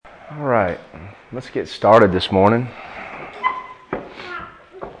All right, let's get started this morning.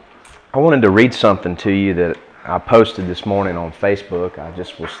 I wanted to read something to you that I posted this morning on Facebook. I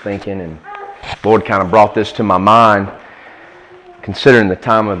just was thinking, and the Lord kind of brought this to my mind, considering the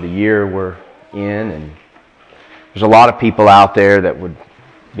time of the year we're in. And there's a lot of people out there that would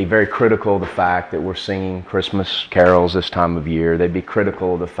be very critical of the fact that we're singing Christmas carols this time of year. They'd be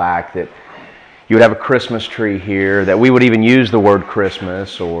critical of the fact that you would have a Christmas tree here, that we would even use the word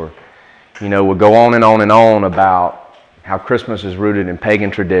Christmas, or would go on and on and on about how Christmas is rooted in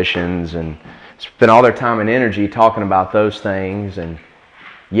pagan traditions and spend all their time and energy talking about those things, and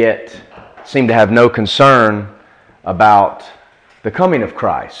yet seem to have no concern about the coming of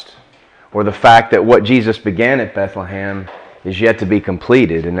Christ, or the fact that what Jesus began at Bethlehem is yet to be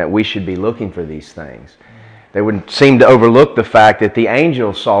completed, and that we should be looking for these things. They would seem to overlook the fact that the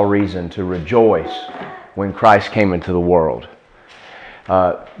angels saw reason to rejoice when Christ came into the world.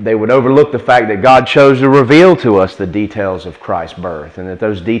 They would overlook the fact that God chose to reveal to us the details of Christ's birth, and that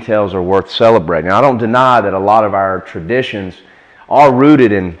those details are worth celebrating. I don't deny that a lot of our traditions are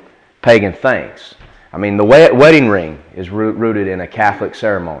rooted in pagan things. I mean, the wedding ring is rooted in a Catholic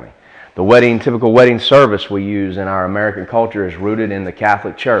ceremony. The typical wedding service we use in our American culture is rooted in the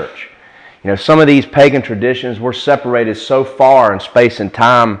Catholic Church. Some of these pagan traditions, we're separated so far in space and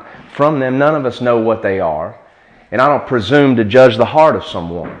time from them, none of us know what they are. And I don't presume to judge the heart of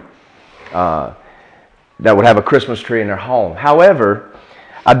someone that would have a Christmas tree in their home. However,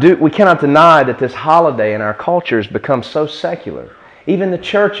 we cannot deny that this holiday in our culture has become so secular. Even the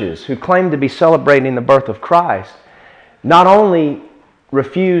churches who claim to be celebrating the birth of Christ not only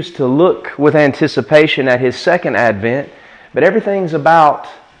refuse to look with anticipation at His second advent, but everything's about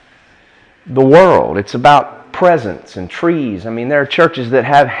the world. It's about presents and trees. I mean, there are churches that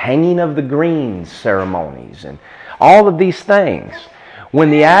have hanging of the greens ceremonies and all of these things,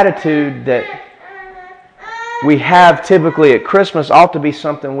 when the attitude that we have typically at Christmas ought to be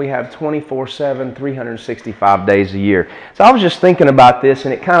something we have 24/7, 365 days a year. So I was just thinking about this,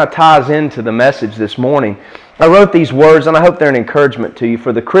 and it kind of ties into the message this morning. I wrote these words, and I hope they're an encouragement to you.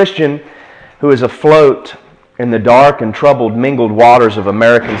 For the Christian who is afloat in the dark and troubled mingled waters of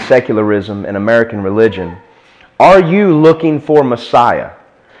American secularism and American religion, are you looking for Messiah?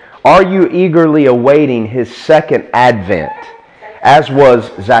 Are you eagerly awaiting His second advent, as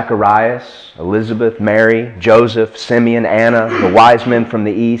was Zacharias, Elizabeth, Mary, Joseph, Simeon, Anna, the wise men from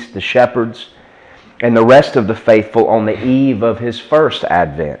the east, the shepherds, and the rest of the faithful on the eve of His first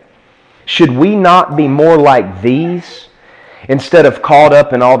advent? Should we not be more like these, instead of caught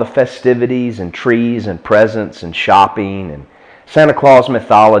up in all the festivities and trees and presents and shopping and Santa Claus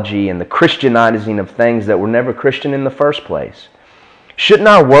mythology and the Christianizing of things that were never Christian in the first place? Shouldn't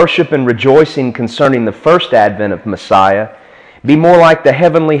our worship and rejoicing concerning the first advent of Messiah be more like the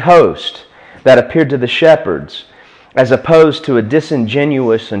heavenly host that appeared to the shepherds, as opposed to a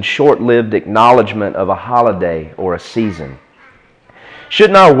disingenuous and short-lived acknowledgement of a holiday or a season?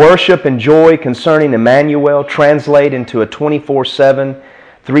 Shouldn't our worship and joy concerning Emmanuel translate into a 24/7,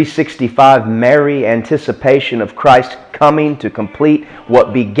 365 merry anticipation of Christ coming to complete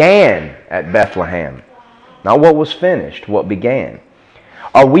what began at Bethlehem? Not what was finished, what began.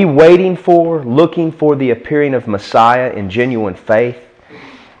 Are we looking for the appearing of Messiah in genuine faith?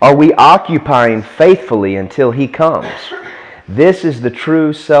 Are we occupying faithfully until He comes? This is the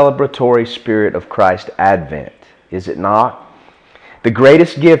true celebratory spirit of Christ's advent, is it not? The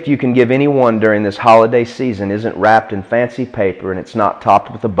greatest gift you can give anyone during this holiday season isn't wrapped in fancy paper, and it's not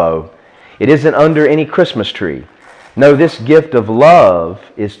topped with a bow. It isn't under any Christmas tree. No, this gift of love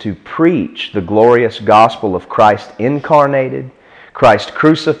is to preach the glorious gospel of Christ incarnated, Christ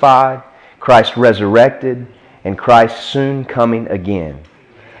crucified, Christ resurrected, and Christ soon coming again.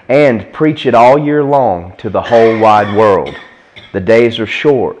 And preach it all year long to the whole wide world. The days are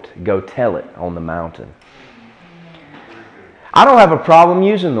short. Go tell it on the mountain. I don't have a problem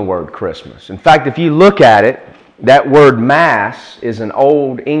using the word Christmas. In fact, if you look at it, that word Mass is an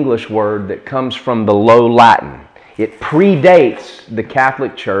old English word that comes from the Low Latin. It predates the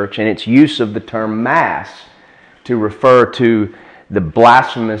Catholic Church and its use of the term Mass to refer to the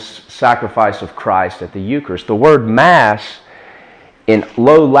blasphemous sacrifice of Christ at the Eucharist. The word Mass in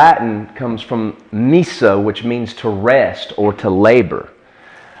Low Latin comes from missa, which means to rest or to labor.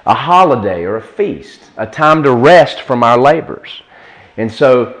 A holiday or a feast, a time to rest from our labors. And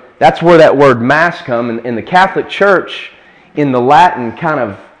so that's where that word Mass comes. And the Catholic Church in the Latin kind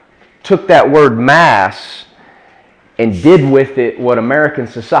of took that word Mass and did with it what American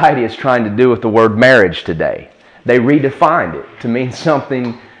society is trying to do with the word marriage today. They redefined it to mean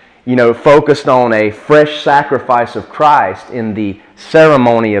something, focused on a fresh sacrifice of Christ in the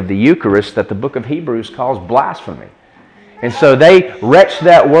ceremony of the Eucharist that the book of Hebrews calls blasphemy. And so they wrenched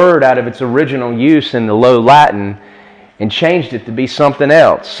that word out of its original use in the Low Latin and changed it to be something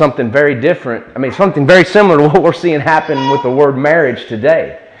else, something very different. I mean, something very similar to what we're seeing happen with the word marriage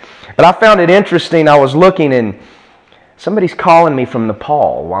today. But I found it interesting. I was looking and somebody's calling me from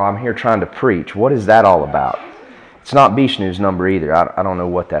Nepal while I'm here trying to preach. What is that all about? It's not Vishnu's number either. I don't know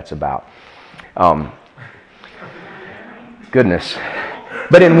what that's about. Goodness.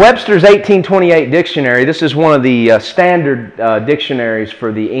 But in Webster's 1828 dictionary, this is one of the standard dictionaries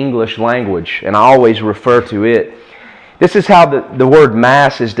for the English language, and I always refer to it. This is how the word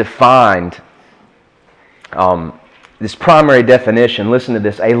mass is defined. This primary definition, listen to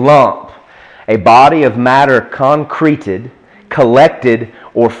this: a lump, a body of matter concreted, collected,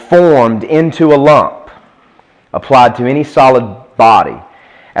 or formed into a lump, applied to any solid body,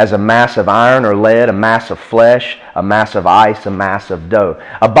 as a mass of iron or lead, a mass of flesh, a mass of ice, a mass of dough.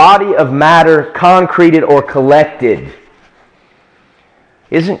 A body of matter concreted or collected.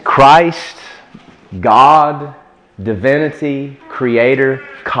 Isn't Christ, God, divinity, creator,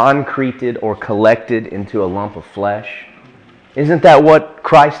 concreted or collected into a lump of flesh? Isn't that what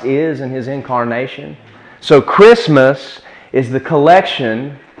Christ is in His incarnation? So Christmas is the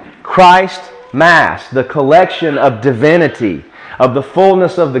collection, Christ Mass, the collection of divinity, of the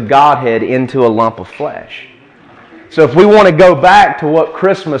fullness of the Godhead into a lump of flesh. So if we want to go back to what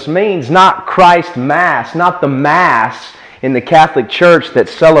Christmas means, not Christ Mass, not the Mass in the Catholic Church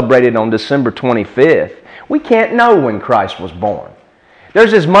that's celebrated on December 25th, we can't know when Christ was born.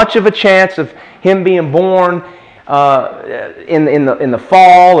 There's as much of a chance of Him being born in the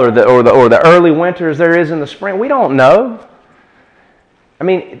fall or the early winter as there is in the spring. We don't know. I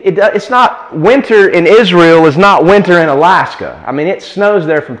mean, it's not winter in Israel is not winter in Alaska. I mean, it snows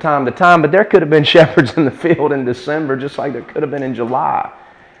there from time to time, but there could have been shepherds in the field in December just like there could have been in July.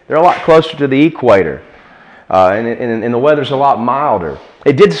 They're a lot closer to the equator, and the weather's a lot milder.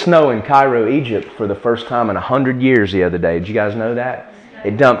 It did snow in Cairo, Egypt for the first time in 100 years the other day. Did you guys know that?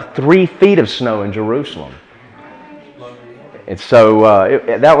 It dumped 3 feet of snow in Jerusalem. And so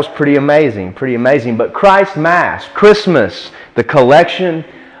that was pretty amazing. But Christ Mass, Christmas, the collection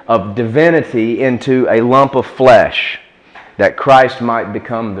of divinity into a lump of flesh, that Christ might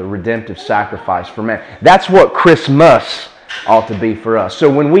become the redemptive sacrifice for man. That's what Christmas ought to be for us. So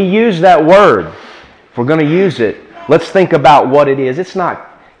when we use that word, if we're going to use it, let's think about what it is. It's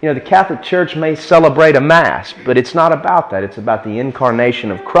not, the Catholic Church may celebrate a Mass, but it's not about that. It's about the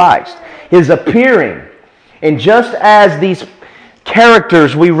incarnation of Christ, His appearing. And just as these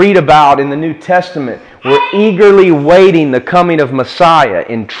characters we read about in the New Testament were eagerly waiting the coming of Messiah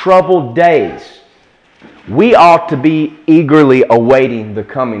in troubled days, we ought to be eagerly awaiting the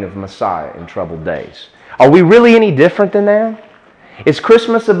coming of Messiah in troubled days. Are we really any different than them? Is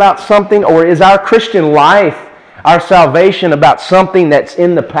Christmas about something, or is our Christian life, our salvation, about something that's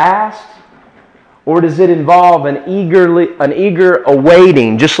in the past? Or does it involve an eager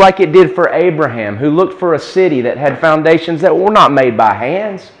awaiting, just like it did for Abraham, who looked for a city that had foundations that were not made by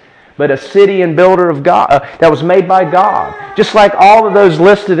hands, but a city and builder of God that was made by God? Just like all of those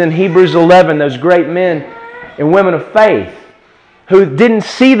listed in Hebrews 11, those great men and women of faith who didn't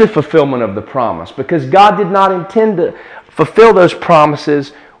see the fulfillment of the promise because God did not intend to fulfill those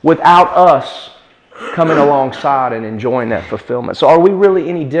promises without us coming alongside and enjoying that fulfillment. So are we really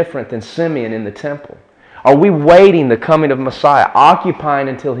any different than Simeon in the temple? Are we waiting the coming of Messiah, occupying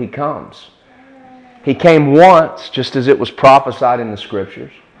until He comes? He came once, just as it was prophesied in the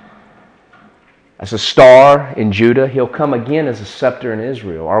Scriptures, as a star in Judah. He'll come again as a scepter in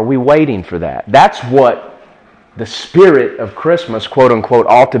Israel. Are we waiting for that? That's what the spirit of Christmas, quote unquote,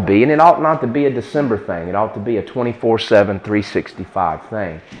 ought to be. And it ought not to be a December thing. It ought to be a 24/7, 365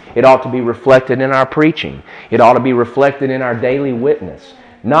 thing. It ought to be reflected in our preaching. It ought to be reflected in our daily witness.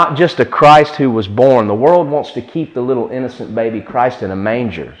 Not just a Christ who was born. The world wants to keep the little innocent baby Christ in a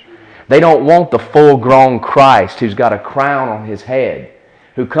manger. They don't want the full-grown Christ who's got a crown on His head,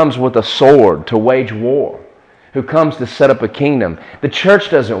 who comes with a sword to wage war, who comes to set up a kingdom. The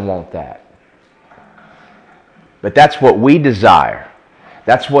church doesn't want that. But that's what we desire.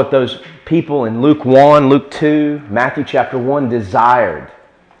 That's what those people in Luke 1, Luke 2, Matthew chapter 1 desired.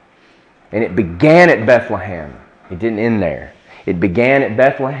 And it began at Bethlehem. It didn't end there. It began at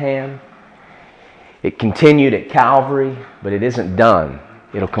Bethlehem. It continued at Calvary, but it isn't done.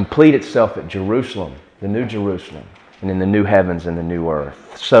 It'll complete itself at Jerusalem, the New Jerusalem, and in the new heavens and the new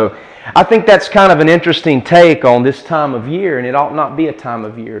earth. So I think that's kind of an interesting take on this time of year, and it ought not be a time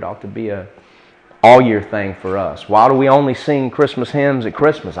of year. It ought to be a all-year thing for us. Why do we only sing Christmas hymns at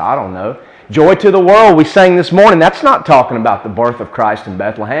Christmas? I don't know. Joy to the World we sang this morning. That's not talking about the birth of Christ in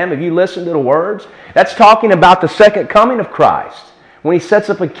Bethlehem. If you listen to the words, that's talking about the second coming of Christ when He sets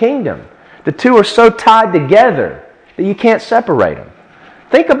up a kingdom. The two are so tied together that you can't separate them.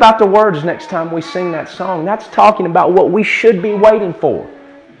 Think about the words next time we sing that song. That's talking about what we should be waiting for.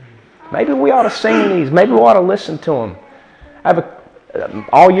 Maybe we ought to sing these. Maybe we ought to listen to them.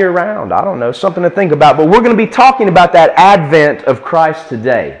 All year round. I don't know. Something to think about. But we're going to be talking about that advent of Christ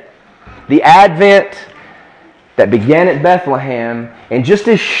today. The advent that began at Bethlehem. And just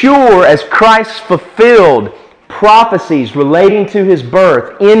as sure as Christ fulfilled prophecies relating to His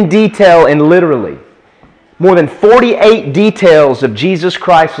birth in detail and literally, more than 48 details of Jesus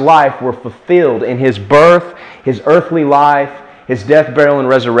Christ's life were fulfilled in His birth, His earthly life, His death, burial, and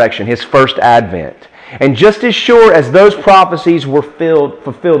resurrection, His first advent. And just as sure as those prophecies were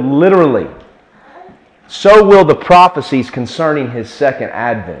fulfilled literally, so will the prophecies concerning His second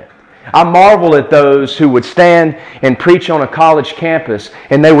advent. I marvel at those who would stand and preach on a college campus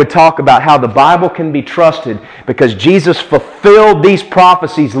and they would talk about how the Bible can be trusted because Jesus fulfilled these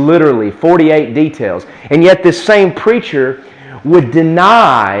prophecies literally, 48 details. And yet this same preacher would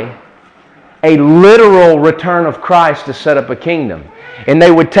deny a literal return of Christ to set up a kingdom. And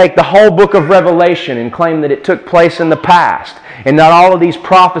they would take the whole book of Revelation and claim that it took place in the past. And that all of these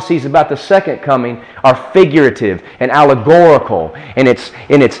prophecies about the second coming are figurative and allegorical. And it's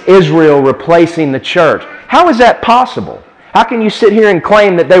Israel replacing the church. How is that possible? How can you sit here and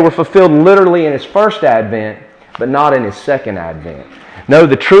claim that they were fulfilled literally in His first advent, but not in His second advent? No,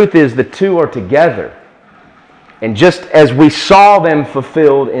 the truth is the two are together. And just as we saw them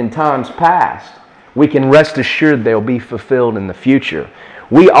fulfilled in times past, we can rest assured they'll be fulfilled in the future.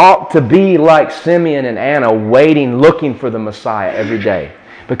 We ought to be like Simeon and Anna, waiting, looking for the Messiah every day,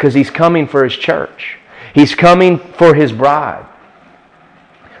 because He's coming for His church. He's coming for His bride.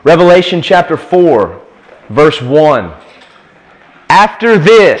 Revelation chapter 4, verse 1. After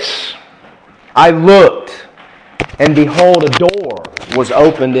this, I looked, and behold, a door was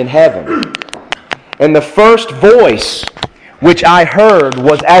opened in heaven. And the first voice which I heard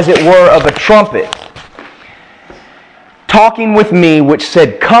was as it were of a trumpet, talking with me, which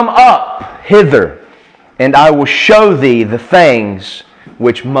said, Come up hither, and I will show thee the things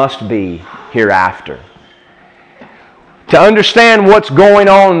which must be hereafter. To understand what's going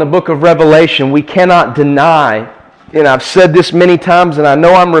on in the book of Revelation, we cannot deny, and I've said this many times, and I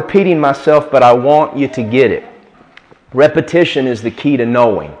know I'm repeating myself, but I want you to get it. Repetition is the key to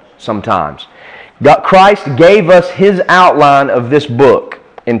knowing sometimes. Christ gave us His outline of this book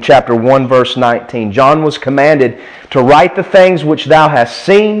in chapter 1, verse 19. John was commanded to write the things which thou hast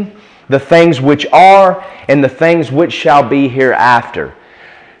seen, the things which are, and the things which shall be hereafter.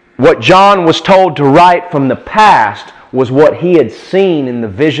 What John was told to write from the past was what he had seen in the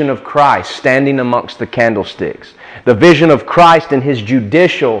vision of Christ standing amongst the candlesticks. The vision of Christ in His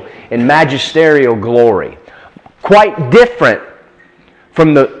judicial and magisterial glory. Quite different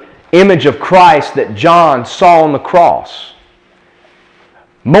from the image of Christ that John saw on the cross.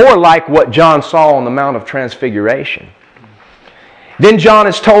 More like what John saw on the Mount of Transfiguration. Then John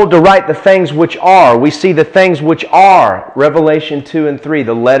is told to write the things which are. We see the things which are, Revelation 2 and 3,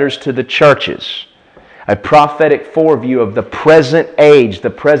 the letters to the churches. A prophetic foreview of the present age, the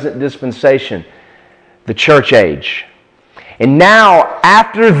present dispensation, the church age. And now,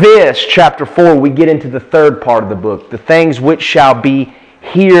 after this, chapter 4, we get into the third part of the book, the things which shall be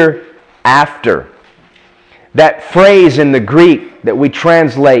hereafter. That phrase in the Greek that we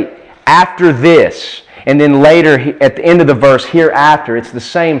translate after this, and then later at the end of the verse, hereafter, it's the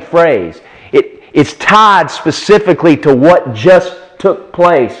same phrase. It's tied specifically to what just took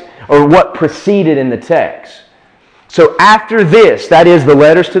place or what preceded in the text. So after this, that is the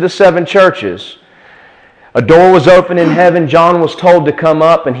letters to the 7 churches, a door was opened in heaven, John was told to come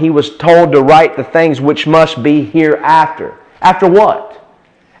up, and he was told to write the things which must be hereafter. After what?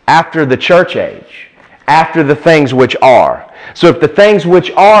 After the church age. After the things which are. So if the things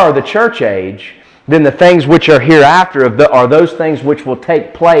which are the church age, then the things which are hereafter are those things which will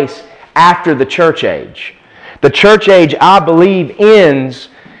take place after the church age. The church age, I believe, ends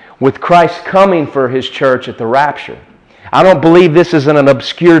with Christ coming for His church at the rapture. I don't believe this is an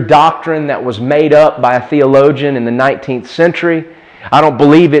obscure doctrine that was made up by a theologian in the 19th century. I don't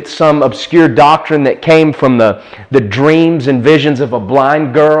believe it's some obscure doctrine that came from the dreams and visions of a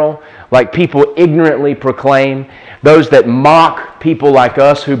blind girl, like people ignorantly proclaim. Those that mock people like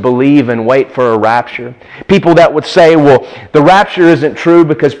us who believe and wait for a rapture. People that would say, well, the rapture isn't true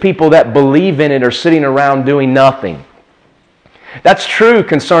because people that believe in it are sitting around doing nothing. That's true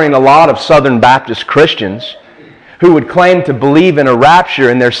concerning a lot of Southern Baptist Christians who would claim to believe in a rapture,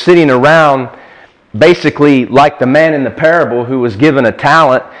 and they're sitting around basically like the man in the parable who was given a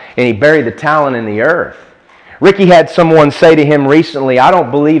talent and he buried the talent in the earth. Ricky had someone say to him recently, I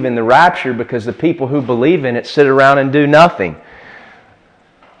don't believe in the rapture because the people who believe in it sit around and do nothing.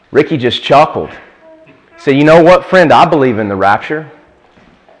 Ricky just chuckled. He said, you know what, friend? I believe in the rapture.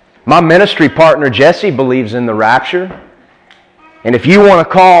 My ministry partner, Jesse, believes in the rapture. And if you want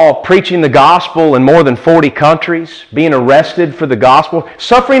to call preaching the gospel in more than 40 countries, being arrested for the gospel,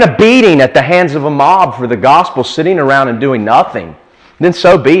 suffering a beating at the hands of a mob for the gospel, sitting around and doing nothing, then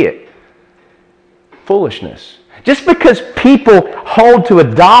so be it. Foolishness. Just because people hold to a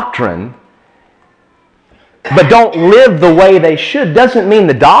doctrine but don't live the way they should doesn't mean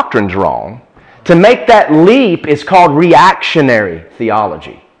the doctrine's wrong. To make that leap is called reactionary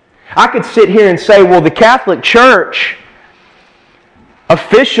theology. I could sit here and say, well, the Catholic Church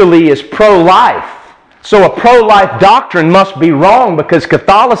officially is pro-life. So a pro-life doctrine must be wrong because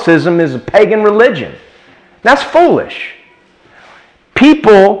Catholicism is a pagan religion. That's foolish.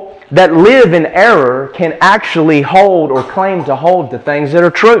 People that live in error can actually hold or claim to hold to things that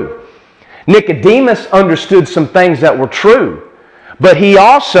are true. Nicodemus understood some things that were true, but he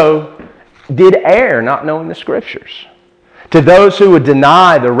also did err, not knowing the Scriptures. To those who would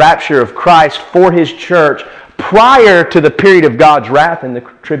deny the rapture of Christ for His church prior to the period of God's wrath and the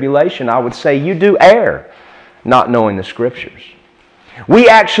tribulation, I would say you do err, not knowing the Scriptures. We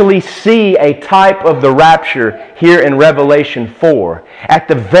actually see a type of the rapture here in Revelation 4 at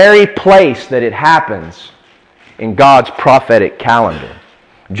the very place that it happens in God's prophetic calendar.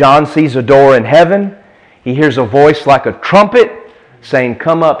 John sees a door in heaven. He hears a voice like a trumpet saying,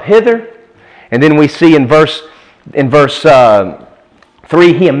 "Come up hither." And then we see in verse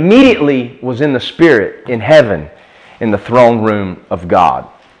 3, he immediately was in the Spirit in heaven in the throne room of God.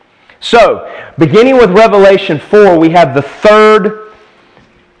 So, beginning with Revelation 4, we have the third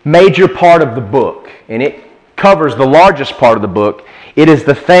major part of the book, and it covers the largest part of the book. It is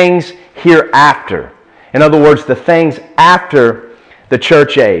the things hereafter. In other words, the things after the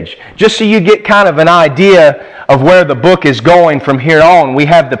church age. Just so you get kind of an idea of where the book is going from here on, we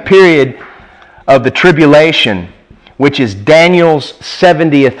have the period of the tribulation, which is Daniel's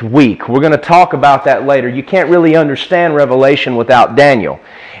 70th week. We're going to talk about that later. You can't really understand Revelation without Daniel.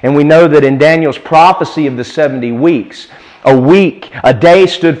 And we know that in Daniel's prophecy of the 70 weeks, a day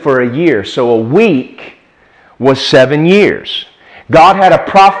stood for a year. So a week was 7 years. God had a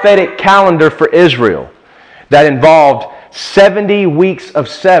prophetic calendar for Israel that involved 70 weeks of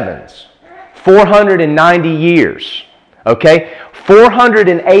sevens, 490 years. Okay?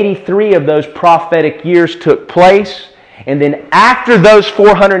 483 of those prophetic years took place. And then after those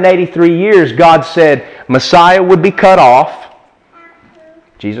 483 years, God said Messiah would be cut off.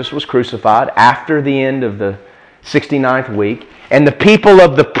 Jesus was crucified after the end of the 69th week, and the people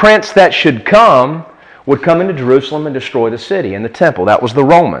of the prince that should come would come into Jerusalem and destroy the city and the temple. That was the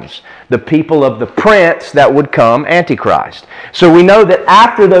Romans. The people of the prince that would come, Antichrist. So we know that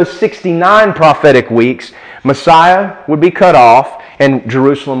after those 69 prophetic weeks, Messiah would be cut off and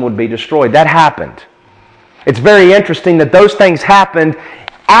Jerusalem would be destroyed. That happened. It's very interesting that those things happened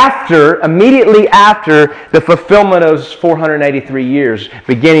immediately after the fulfillment of those 483 years,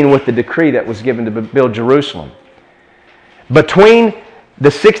 beginning with the decree that was given to build Jerusalem. Between the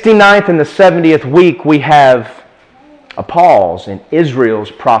 69th and the 70th week, we have a pause in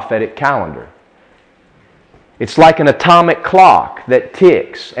Israel's prophetic calendar. It's like an atomic clock that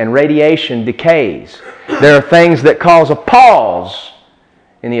ticks and radiation decays. There are things that cause a pause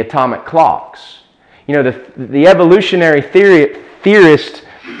in the atomic clocks. You know, the evolutionary theorists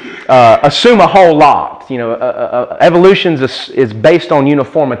assume a whole lot. You know, evolution is based on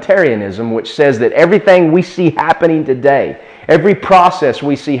uniformitarianism, which says that everything we see happening today, every process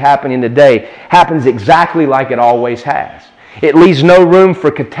we see happening today, happens exactly like it always has. It leaves no room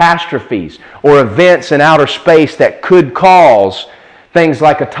for catastrophes or events in outer space that could cause things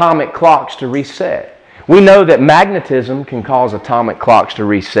like atomic clocks to reset. We know that magnetism can cause atomic clocks to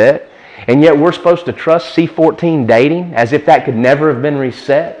reset, and yet we're supposed to trust C14 dating as if that could never have been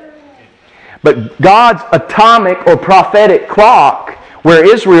reset. But God's atomic or prophetic clock, where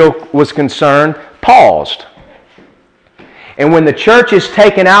Israel was concerned, paused. And when the church is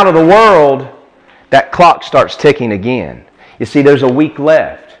taken out of the world, that clock starts ticking again. You see, there's a week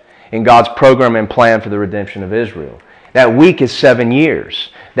left in God's program and plan for the redemption of Israel. That week is 7 years.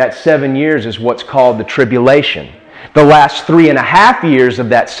 That 7 years is what's called the tribulation. The last 3.5 years of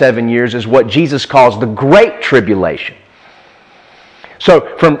that 7 years is what Jesus calls the Great Tribulation.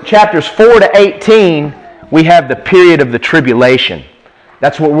 So from chapters 4 to 18, we have the period of the tribulation.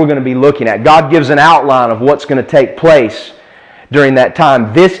 That's what we're going to be looking at. God gives an outline of what's going to take place during that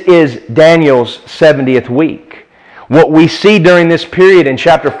time. This is Daniel's 70th week. What we see during this period in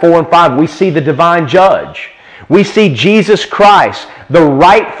chapter 4 and 5, we see the divine judge. We see Jesus Christ, the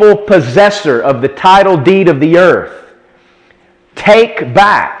rightful possessor of the title deed of the earth, take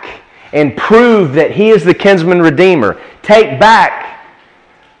back and prove that He is the kinsman redeemer. Take back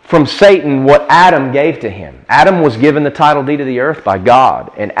from Satan what Adam gave to him. Adam was given the title deed of the earth by God,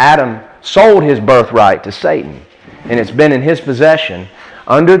 and Adam sold his birthright to Satan. And it's been in his possession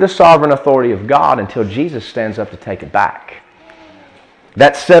under the sovereign authority of God until Jesus stands up to take it back.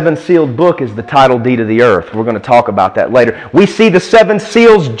 That seven-sealed book is the title deed of the earth. We're going to talk about that later. We see the seven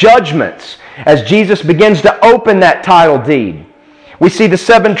seals judgments as Jesus begins to open that title deed. We see the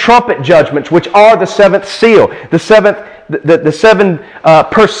seven trumpet judgments, which are the seventh seal, the seven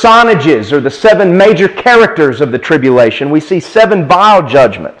personages, or the seven major characters of the tribulation. We see seven vial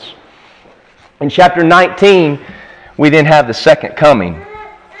judgments. In chapter 19, we then have the second coming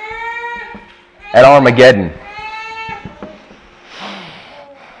at Armageddon.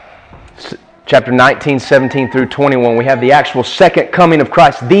 Chapter 19, 17 through 21, we have the actual second coming of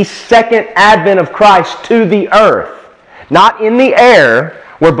Christ, the second advent of Christ to the earth. Not in the air,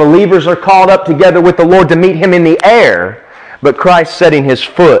 where believers are called up together with the Lord to meet Him in the air, but Christ setting His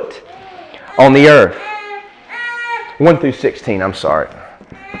foot on the earth. 1 through 16, I'm sorry.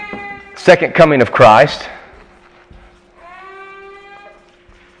 Second coming of Christ.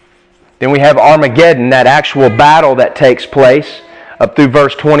 Then we have Armageddon, that actual battle that takes place up through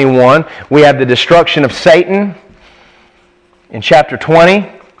verse 21. We have the destruction of Satan in chapter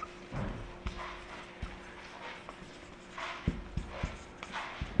 20.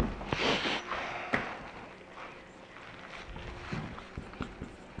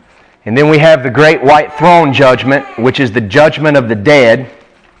 And then we have the great white throne judgment, which is the judgment of the dead.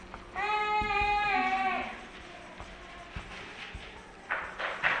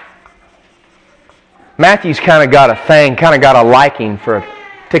 Matthew's kind of got a thing, kind of got a liking for a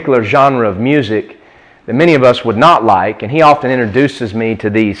particular genre of music that many of us would not like, and he often introduces me to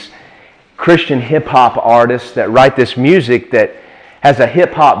these Christian hip-hop artists that write this music that has a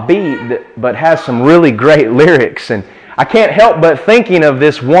hip-hop beat but has some really great lyrics. And I can't help but thinking of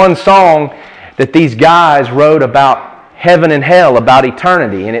this one song that these guys wrote about heaven and hell, about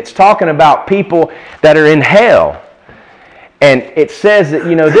eternity. And it's talking about people that are in hell. And it says that,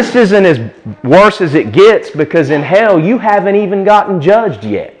 this isn't as worse as it gets because in hell you haven't even gotten judged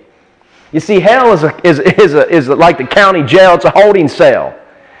yet. You see, hell is like the county jail. It's a holding cell.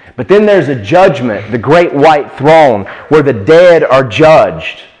 But then there's a judgment, the great white throne, where the dead are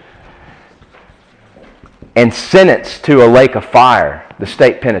judged and sentenced to a lake of fire, the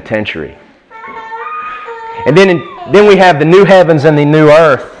state penitentiary. And then we have the new heavens and the new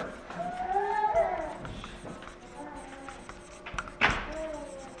earth.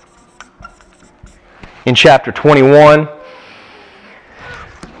 In chapter 21,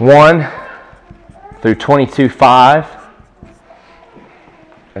 1 through 22:5.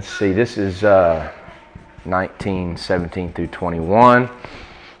 Let's see, this is 19, 17 through 21.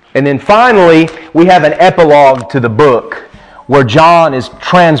 And then finally, we have an epilogue to the book where John is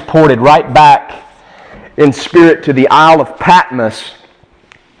transported right back in spirit to the Isle of Patmos.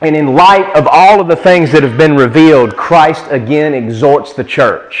 And in light of all of the things that have been revealed, Christ again exhorts the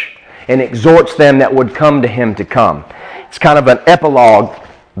church and exhorts them that would come to Him to come. It's kind of an epilogue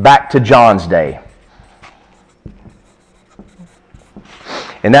back to John's day.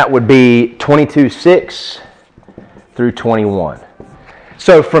 And that would be 22:6 through 21.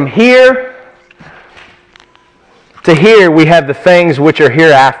 So from here to here, we have the things which are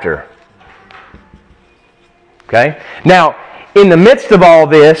hereafter. Okay? Now, in the midst of all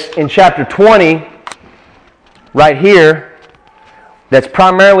this, in chapter 20, right here, that's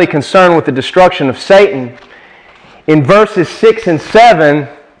primarily concerned with the destruction of Satan, in verses 6 and 7,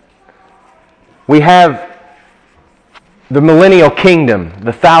 we have the millennial kingdom,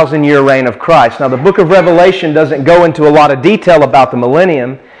 the 1,000-year reign of Christ. Now, the book of Revelation doesn't go into a lot of detail about the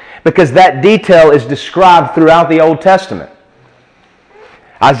millennium because that detail is described throughout the Old Testament.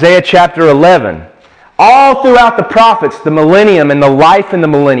 Isaiah chapter 11. All throughout the prophets, the millennium and the life in the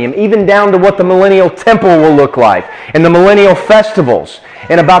millennium, even down to what the millennial temple will look like, and the millennial festivals,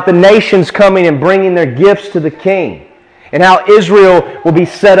 and about the nations coming and bringing their gifts to the king, and how Israel will be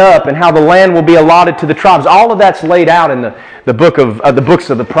set up, and how the land will be allotted to the tribes. All of that's laid out in the books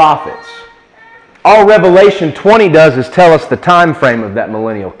of the prophets. All Revelation 20 does is tell us the time frame of that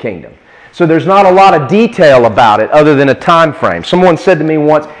millennial kingdom. So there's not a lot of detail about it other than a time frame. Someone said to me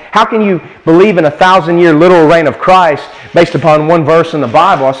once, how can you believe in a 1,000-year literal reign of Christ based upon one verse in the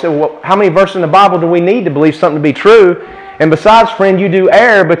Bible? I said, well, how many verses in the Bible do we need to believe something to be true? And besides, friend, you do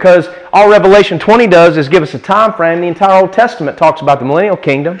err, because all Revelation 20 does is give us a time frame. The entire Old Testament talks about the millennial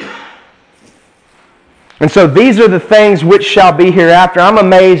kingdom. And so these are the things which shall be hereafter. I'm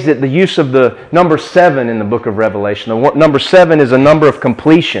amazed at the use of the number 7 in the book of Revelation. The number 7 is a number of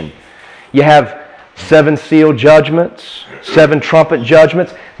completion. You have 7 seal judgments, 7 trumpet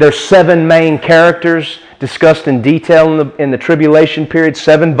judgments. There's 7 main characters discussed in detail in the tribulation period,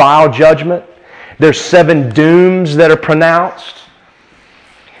 7 vial judgment. There's 7 dooms that are pronounced.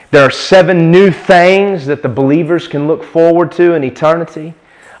 There are 7 new things that the believers can look forward to in eternity.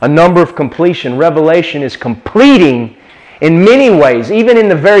 A number of completion. Revelation is completing in many ways, even in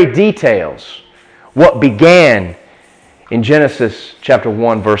the very details, what began in Genesis chapter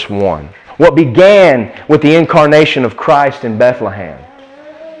 1, verse 1. What began with the incarnation of Christ in Bethlehem.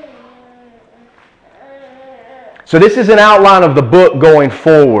 So this is an outline of the book going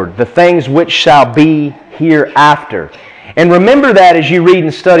forward, the things which shall be hereafter. And remember that as you read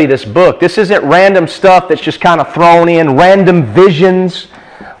and study this book. This isn't random stuff that's just kind of thrown in, random visions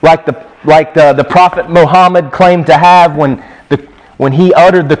like the Prophet Muhammad claimed to have when he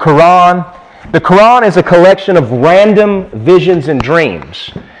uttered the Quran. The Quran is a collection of random visions and dreams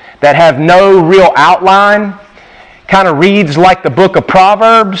that have no real outline, kind of reads like the book of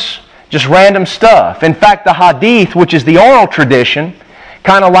Proverbs, just random stuff. In fact, the Hadith, which is the oral tradition,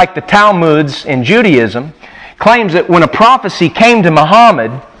 kind of like the Talmuds in Judaism, claims that when a prophecy came to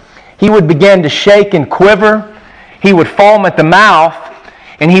Muhammad, he would begin to shake and quiver, he would foam at the mouth,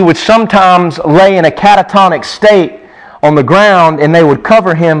 and he would sometimes lay in a catatonic state on the ground, and they would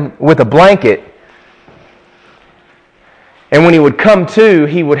cover him with a blanket. And when he would come to,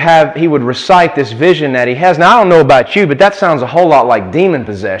 he would recite this vision that he has. Now, I don't know about you, but that sounds a whole lot like demon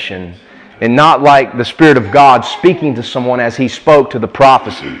possession and not like the Spirit of God speaking to someone as He spoke to the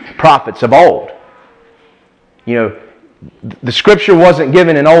prophets of old. You know, the Scripture wasn't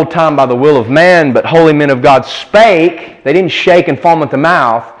given in old time by the will of man, but holy men of God spake. They didn't shake and foam at the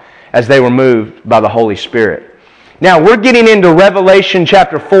mouth as they were moved by the Holy Spirit. Now, we're getting into Revelation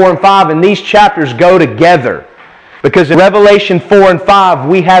chapter 4 and 5, and these chapters go together. Because in Revelation 4 and 5,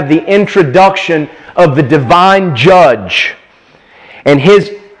 we have the introduction of the divine judge. And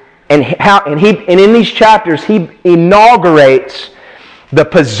in these chapters, he inaugurates the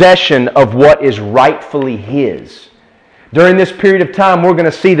possession of what is rightfully his. During this period of time, we're going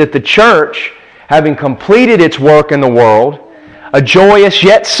to see that the church, having completed its work in the world, a joyous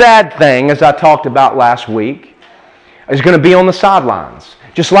yet sad thing, as I talked about last week, is going to be on the sidelines.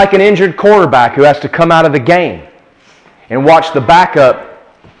 Just like an injured quarterback who has to come out of the game and watch the backup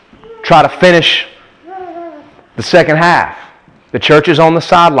try to finish the second half. The church is on the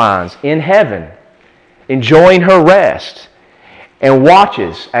sidelines in heaven, enjoying her rest, and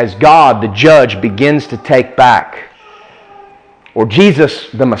watches as God, the judge, begins to take back, or Jesus,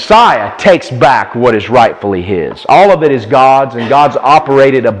 the Messiah, takes back what is rightfully His. All of it is God's, and God's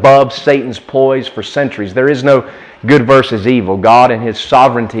operated above Satan's ploys for centuries. There is no good versus evil. God in His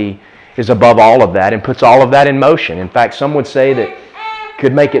sovereignty is above all of that and puts all of that in motion. In fact, some would say that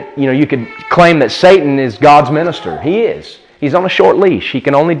you could claim that Satan is God's minister. He is. He's on a short leash. He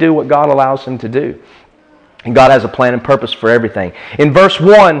can only do what God allows him to do. And God has a plan and purpose for everything. In verse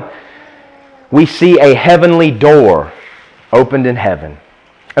 1, we see a heavenly door opened in heaven,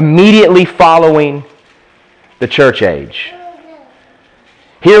 immediately following the church age.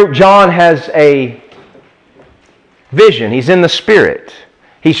 Here, John has a vision. He's in the Spirit.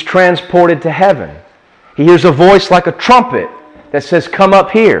 He's transported to heaven. He hears a voice like a trumpet that says, "Come up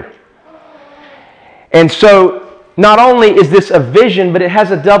here." And so, not only is this a vision, but it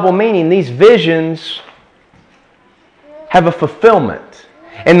has a double meaning. These visions have a fulfillment.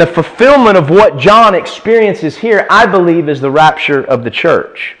 And the fulfillment of what John experiences here, I believe, is the rapture of the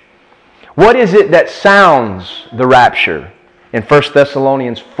church. What is it that sounds the rapture in 1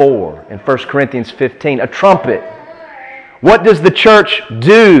 Thessalonians 4 and 1 Corinthians 15? A trumpet. What does the church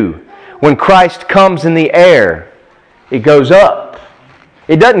do when Christ comes in the air? It goes up.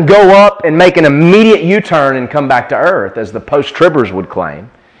 It doesn't go up and make an immediate U-turn and come back to earth, as the post-tribbers would claim.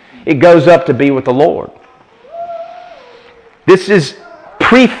 It goes up to be with the Lord. This is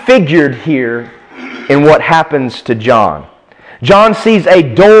prefigured here in what happens to John. John sees a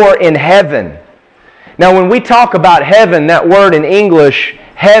door in heaven. Now, when we talk about heaven, that word in English,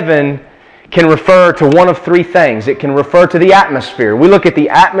 heaven, can refer to one of three things. It can refer to the atmosphere. We look at the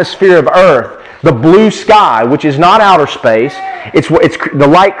atmosphere of earth, the blue sky, which is not outer space. The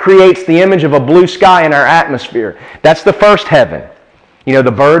light creates the image of a blue sky in our atmosphere. That's the first heaven. You know,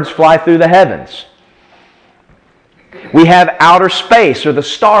 the birds fly through the heavens. We have outer space, or the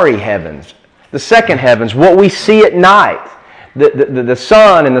starry heavens. The second heavens, what we see at night. The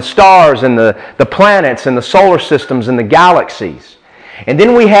sun and the stars and the planets and the solar systems and the galaxies. And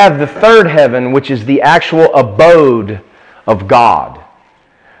then we have the third heaven, which is the actual abode of God.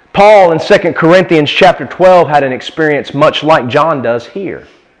 Paul in 2 Corinthians chapter 12 had an experience much like John does here.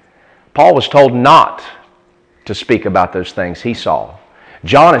 Paul was told not to speak about those things he saw.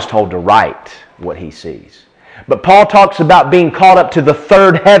 John is told to write what he sees. But Paul talks about being caught up to the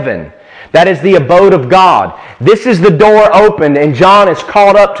third heaven. That is the abode of God. This is the door opened, and John is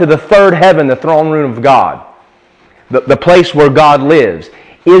caught up to the third heaven, the throne room of God. The place where God lives.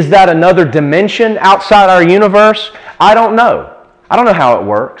 Is that another dimension outside our universe? I don't know. I don't know how it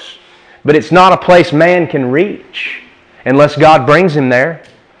works. But it's not a place man can reach unless God brings him there.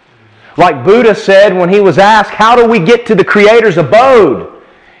 Like Buddha said when he was asked, how do we get to the Creator's abode?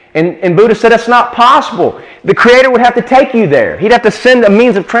 And Buddha said, that's not possible. The Creator would have to take you there. He'd have to send a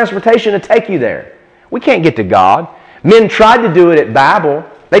means of transportation to take you there. We can't get to God. Men tried to do it at Babel.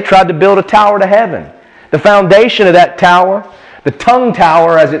 They tried to build a tower to heaven. The foundation of that tower, the tongue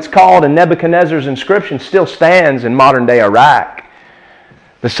tower as it's called in Nebuchadnezzar's inscription, still stands in modern-day Iraq.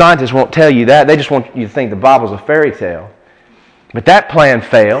 The scientists won't tell you that. They just want you to think the Bible's a fairy tale. But that plan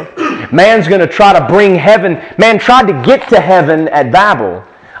failed. Man's going to try to bring heaven. Man tried to get to heaven at Babel.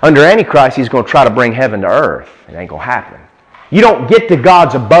 Under Antichrist, he's going to try to bring heaven to earth. It ain't going to happen. You don't get to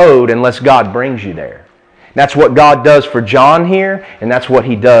God's abode unless God brings you there. That's what God does for John here, and that's what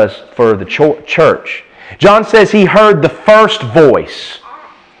He does for the church. John says he heard the first voice,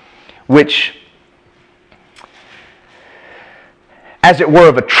 which, as it were,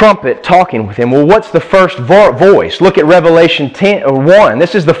 of a trumpet talking with him. Well, what's the first voice? Look at Revelation 1.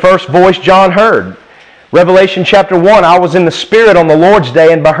 This is the first voice John heard. Revelation chapter 1, I was in the Spirit on the Lord's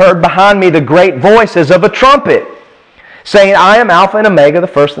day and heard behind me the great voice as of a trumpet, saying, I am Alpha and Omega, the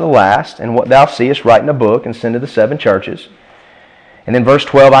first and the last, and what thou seest write in a book and send to the 7 churches. And then verse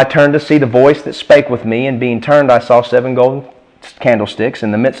 12, I turned to see the voice that spake with me, and being turned I saw 7 golden candlesticks.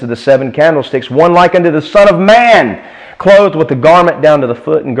 In the midst of the 7 candlesticks, one like unto the Son of Man, clothed with a garment down to the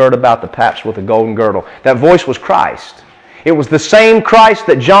foot and girt about the paps with a golden girdle. That voice was Christ. It was the same Christ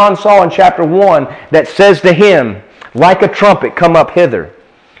that John saw in chapter 1 that says to him, like a trumpet, come up hither.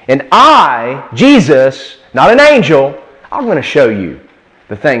 And I, Jesus, not an angel, I'm going to show you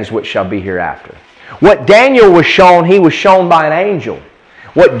the things which shall be hereafter. What Daniel was shown, he was shown by an angel.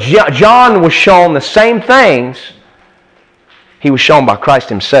 What John was shown, the same things, he was shown by Christ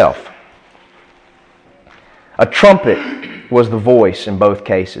Himself. A trumpet was the voice in both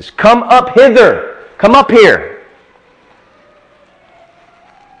cases. Come up hither. Come up here.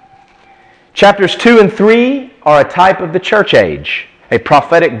 Chapters 2 and 3 are a type of the church age. A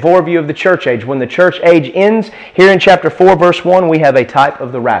prophetic foreview of the church age. When the church age ends, here in chapter 4, verse 1, we have a type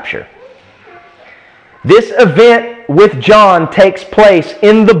of the rapture. This event with John takes place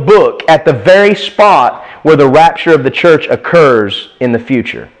in the book at the very spot where the rapture of the church occurs in the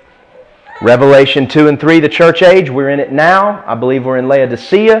future. Revelation 2 and 3, the church age, we're in it now. I believe we're in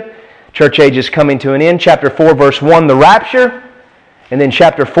Laodicea. Church age is coming to an end. Chapter 4, verse 1, the rapture. And then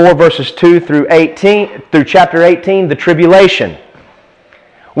chapter 4, verses 2 through chapter 18, the tribulation.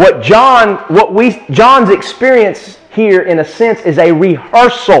 John's experience here, in a sense, is a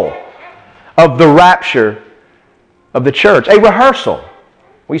rehearsal of the rapture of the church. A rehearsal.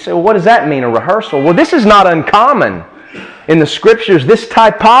 We say, well, what does that mean, a rehearsal? Well, this is not uncommon in the Scriptures. This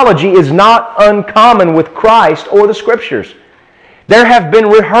typology is not uncommon with Christ or the Scriptures. There have been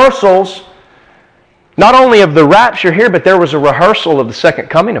rehearsals, not only of the rapture here, but there was a rehearsal of the second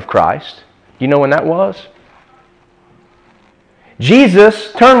coming of Christ. Do you know when that was?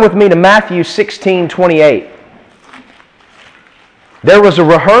 Jesus, turn with me to Matthew 16:28. There was a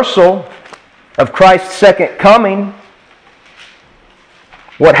rehearsal of Christ's second coming.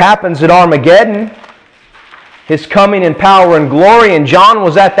 What happens at Armageddon, His coming in power and glory, and John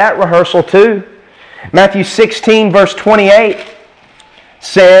was at that rehearsal too. Matthew 16 verse 28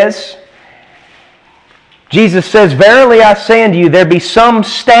 says, Jesus says, Verily I say unto you, there be some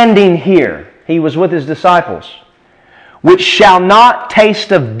standing here, He was with His disciples, which shall not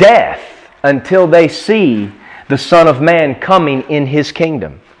taste of death until they see the Son of Man coming in His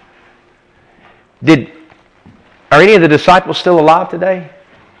kingdom. Are any of the disciples still alive today?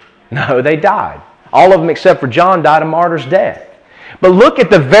 No, they died. All of them except for John died a martyr's death. But look at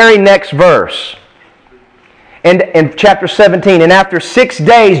the very next verse. And in chapter 17, and after 6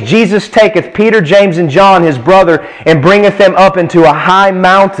 days Jesus taketh Peter, James, and John his brother, and bringeth them up into a high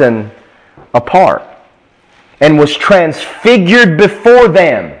mountain apart, and was transfigured before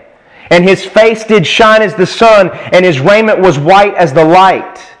them. And his face did shine as the sun, and his raiment was white as the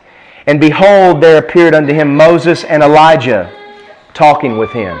light. And behold, there appeared unto him Moses and Elijah talking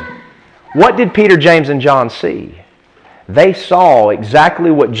with him. What did Peter, James, and John see? They saw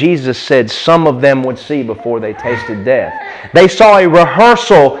exactly what Jesus said some of them would see before they tasted death. They saw a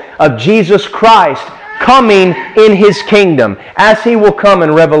rehearsal of Jesus Christ coming in His kingdom, as He will come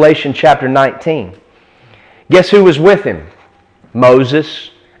in Revelation chapter 19. Guess who was with Him?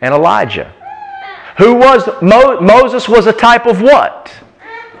 Moses and Elijah. Moses was a type of what?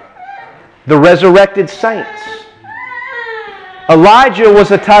 The resurrected saints. Elijah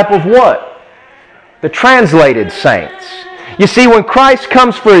was a type of what? The translated saints. You see, when Christ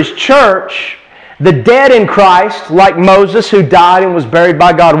comes for His church, the dead in Christ, like Moses who died and was buried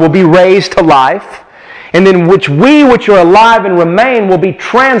by God, will be raised to life. And then which are alive and remain will be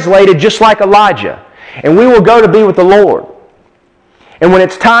translated just like Elijah. And we will go to be with the Lord. And when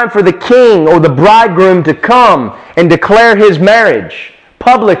it's time for the king or the bridegroom to come and declare his marriage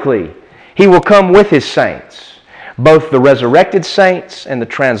publicly, he will come with his saints, both the resurrected saints and the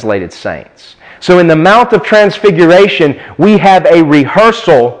translated saints. So in the Mount of Transfiguration, we have a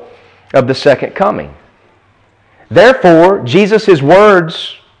rehearsal of the second coming. Therefore, Jesus'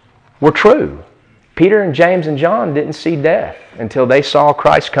 words were true. Peter and James and John didn't see death until they saw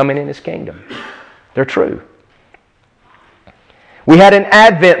Christ coming in His kingdom. They're true. We had an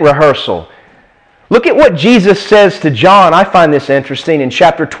Advent rehearsal. Look at what Jesus says to John. I find this interesting in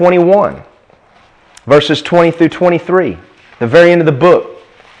chapter 21, verses 20 through 23, the very end of the book.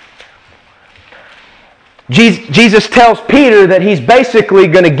 Jesus tells Peter that he's basically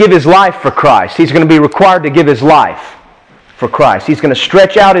going to give his life for Christ. He's going to be required to give his life for Christ. He's going to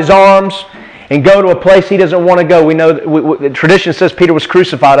stretch out his arms and go to a place he doesn't want to go. We know the tradition says Peter was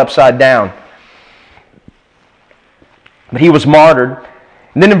crucified upside down. But he was martyred.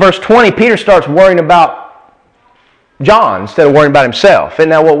 And then in verse 20, Peter starts worrying about John instead of worrying about himself. Isn't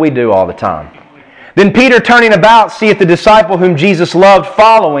that what we do all the time? Then Peter, turning about, seeth the disciple whom Jesus loved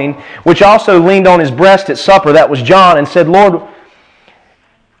following, which also leaned on his breast at supper. That was John, and said, Lord,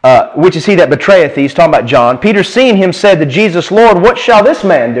 which is he that betrayeth thee? He's talking about John. Peter, seeing him, said to Jesus, Lord, what shall this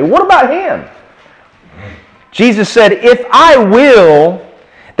man do? What about him? Jesus said, If I will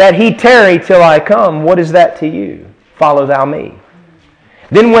that he tarry till I come, what is that to you? Follow thou me.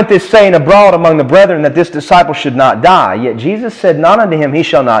 Then went this saying abroad among the brethren, that this disciple should not die. Yet Jesus said not unto him, He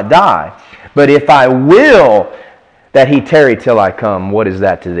shall not die. But if I will that he tarry till I come, what is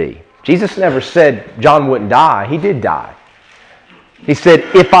that to thee? Jesus never said John wouldn't die. He did die. He said,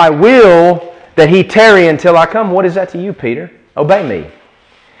 if I will that he tarry until I come, what is that to you, Peter? Obey me.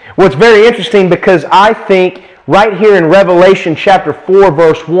 Well, it's very interesting because I think right here in Revelation chapter 4,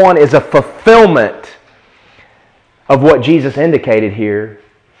 verse 1 is a fulfillment of what Jesus indicated here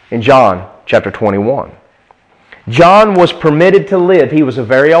in John chapter 21. John was permitted to live. He was a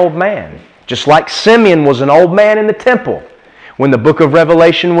very old man. Just like Simeon was an old man in the temple when the book of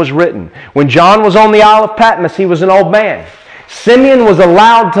Revelation was written. When John was on the Isle of Patmos, he was an old man. Simeon was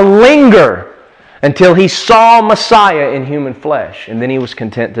allowed to linger until he saw Messiah in human flesh, and then he was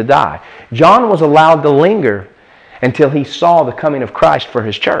content to die. John was allowed to linger until he saw the coming of Christ for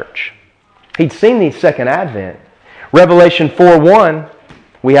His church. He'd seen the second advent. Revelation 4:1,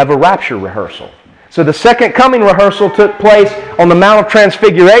 we have a rapture rehearsal. So the second coming rehearsal took place on the Mount of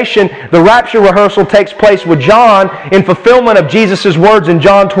Transfiguration. The rapture rehearsal takes place with John in fulfillment of Jesus' words in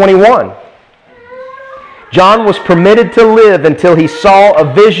John 21. John was permitted to live until he saw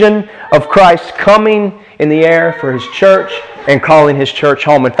a vision of Christ coming in the air for His church and calling His church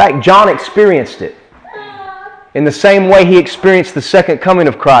home. In fact, John experienced it in the same way he experienced the second coming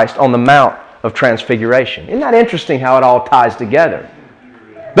of Christ on the Mount of Transfiguration. Isn't that interesting how it all ties together?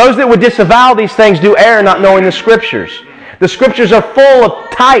 Those that would disavow these things do err, not knowing the Scriptures. The Scriptures are full of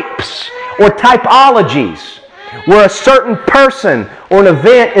types or typologies, where a certain person or an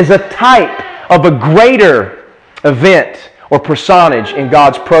event is a type of a greater event or personage in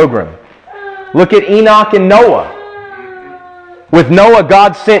God's program. Look at Enoch and Noah. With Noah,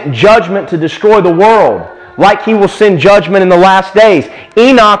 God sent judgment to destroy the world, like He will send judgment in the last days.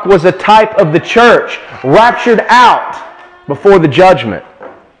 Enoch was a type of the church, raptured out before the judgment.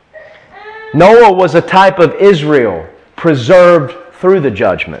 Noah was a type of Israel, preserved through the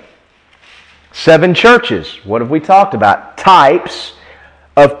judgment. 7 churches. What have we talked about? Types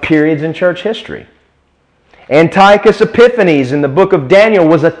of periods in church history. Antiochus Epiphanes in the book of Daniel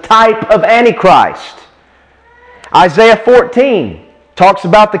was a type of Antichrist. Isaiah 14 talks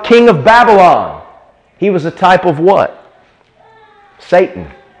about the king of Babylon. He was a type of what?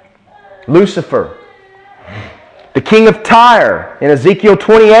 Satan. Lucifer. The king of Tyre in Ezekiel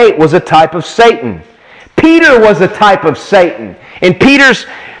 28 was a type of Satan. Peter was a type of Satan. And Peter's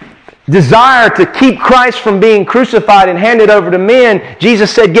desire to keep Christ from being crucified and handed over to men,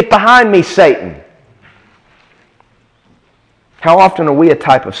 Jesus said, "Get behind me, Satan." How often are we a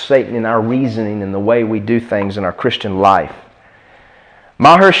type of Satan in our reasoning and the way we do things in our Christian life?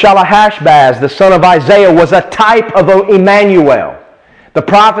 Maher-shalal-hash-baz, the son of Isaiah, was a type of Emmanuel. The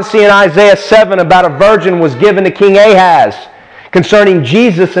prophecy in Isaiah 7 about a virgin was given to King Ahaz concerning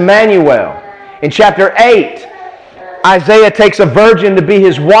Jesus, Emmanuel. In chapter 8, Isaiah takes a virgin to be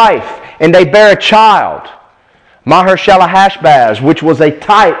his wife, and they bear a child, Maher-shalal-hash-baz, which was a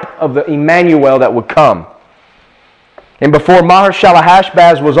type of the Emmanuel that would come. And before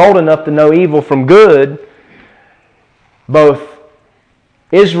Maher-shalal-hash-baz was old enough to know evil from good, both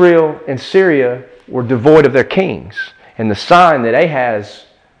Israel and Syria were devoid of their kings. And the sign that Ahaz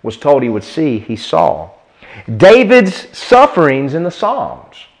was told he would see, he saw. David's sufferings in the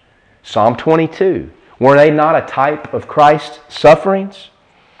Psalms. Psalm 22. Were they not a type of Christ's sufferings?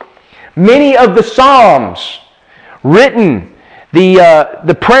 Many of the Psalms written,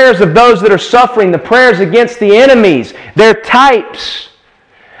 the prayers of those that are suffering, the prayers against the enemies, they're types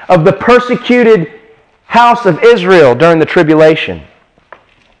of the persecuted house of Israel during the tribulation.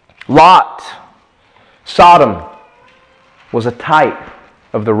 Lot, Sodom, was a type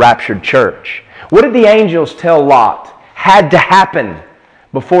of the raptured church. What did the angels tell Lot had to happen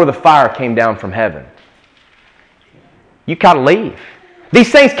before the fire came down from heaven? You got to leave.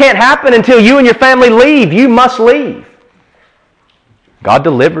 These things can't happen until you and your family leave. You must leave. God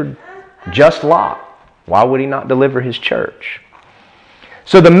delivered just Lot. Why would He not deliver His church?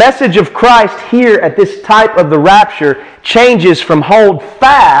 So the message of Christ here at this type of the rapture changes from hold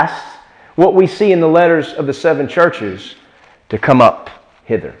fast what we see in the letters of the 7 churches to come up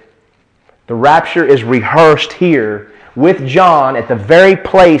hither. The rapture is rehearsed here with John at the very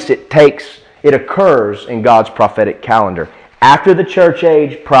place it occurs in God's prophetic calendar, after the church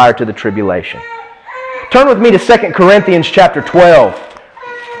age, prior to the tribulation. Turn with me to 2 Corinthians chapter 12.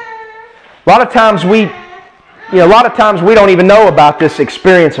 A lot of times we don't even know about this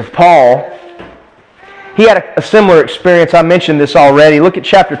experience of Paul. He had a similar experience. I mentioned this already. Look at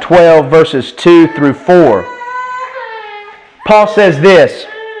chapter 12, verses 2 through 4. Paul says this,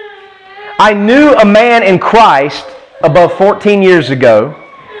 "I knew a man in Christ above 14 years ago,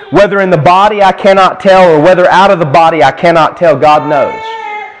 whether in the body I cannot tell, or whether out of the body I cannot tell, God knows."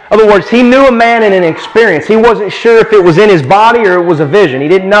 In other words, he knew a man in an experience. He wasn't sure if it was in his body or it was a vision. He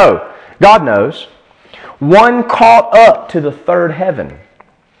didn't know. God knows. "One caught up to the third heaven.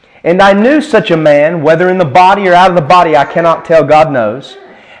 And I knew such a man, whether in the body or out of the body, I cannot tell, God knows,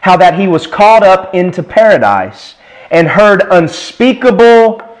 how that he was caught up into paradise and heard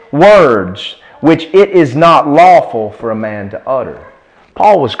unspeakable words, which it is not lawful for a man to utter."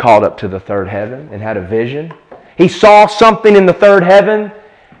 Paul was called up to the third heaven and had a vision. He saw something in the third heaven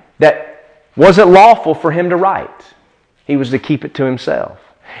that wasn't lawful for him to write. He was to keep it to himself.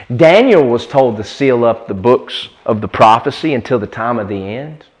 Daniel was told to seal up the books of the prophecy until the time of the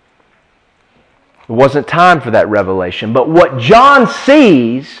end. It wasn't time for that revelation. But what John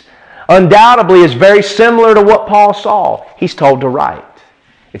sees undoubtedly is very similar to what Paul saw. He's told to write.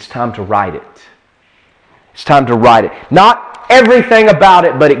 It's time to write it. It's time to write it. Not everything about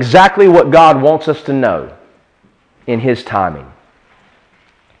it, but exactly what God wants us to know in His timing.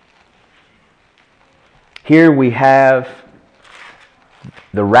 Here we have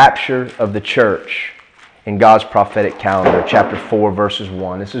the rapture of the church in God's prophetic calendar, chapter 4, verses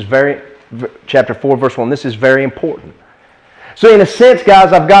 1. Chapter 4, verse 1. This is very important. So in a sense,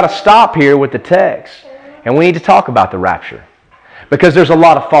 guys, I've got to stop here with the text, and we need to talk about the rapture. Because there's a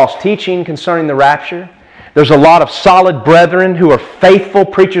lot of false teaching concerning the rapture. There's a lot of solid brethren who are faithful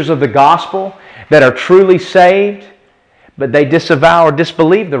preachers of the gospel that are truly saved, but they disavow or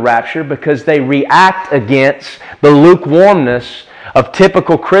disbelieve the rapture because they react against the lukewarmness of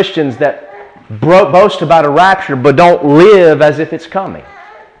typical Christians that boast about a rapture but don't live as if it's coming.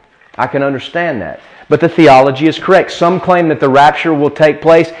 I can understand that. But the theology is correct. Some claim that the rapture will take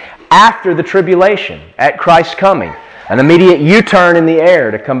place after the tribulation, at Christ's coming. An immediate U-turn in the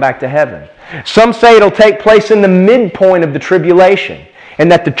air to come back to heaven. Some say it'll take place in the midpoint of the tribulation, and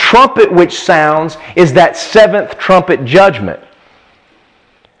that the trumpet which sounds is that 7th trumpet judgment.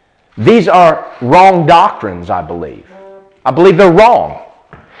 These are wrong doctrines, I believe. I believe they're wrong.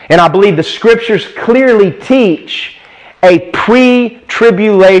 And I believe the Scriptures clearly teach a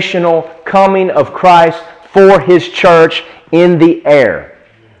pre-tribulational coming of Christ for His church in the air.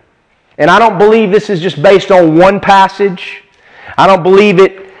 And I don't believe this is just based on one passage. I don't believe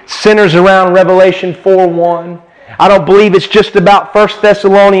it centers around Revelation 4:1. I don't believe it's just about 1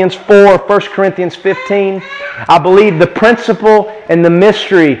 Thessalonians 4 or 1 Corinthians 15. I believe the principle and the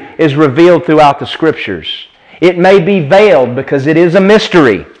mystery is revealed throughout the Scriptures. It may be veiled because it is a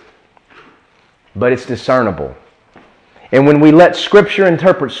mystery, but it's discernible. And when we let Scripture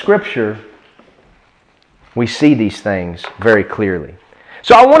interpret Scripture, we see these things very clearly.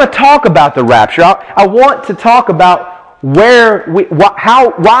 So I want to talk about the rapture. I want to talk about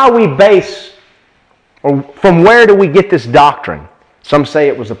why we base, or from where do we get this doctrine? Some say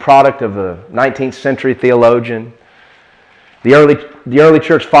it was a product of a 19th century theologian. The early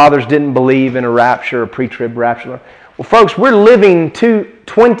church fathers didn't believe in a rapture, a pre-trib rapture. Well, folks, we're living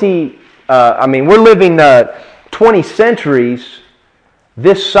 20 centuries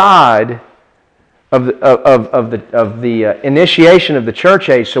this side of the initiation of the church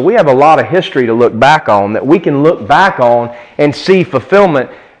age. So we have a lot of history to look back on, that we can look back on and see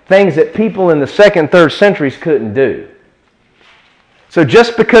fulfillment, things that people in the 2nd and 3rd centuries couldn't do. So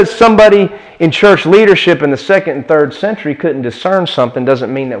just because somebody in church leadership in the 2nd and 3rd century couldn't discern something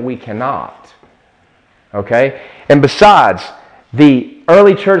doesn't mean that we cannot. Okay? And besides, the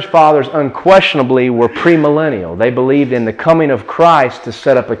early church fathers unquestionably were premillennial. They believed in the coming of Christ to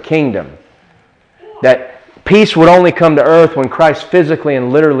set up a kingdom. That peace would only come to earth when Christ physically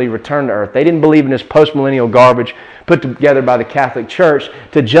and literally returned to earth. They didn't believe in this postmillennial garbage put together by the Catholic Church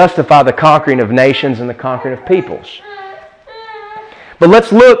to justify the conquering of nations and the conquering of peoples. But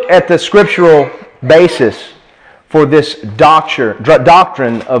let's look at the scriptural basis for this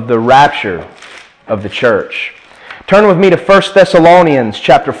doctrine of the rapture of the church. Turn with me to 1 Thessalonians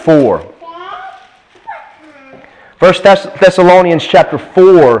chapter 4. 1 Thessalonians chapter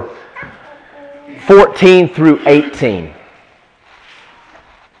 4, 14 through 18.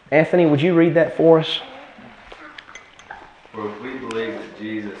 Anthony, would you read that for us? For if we believe that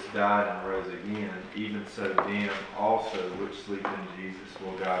Jesus died and rose again, even so them also which sleep in Jesus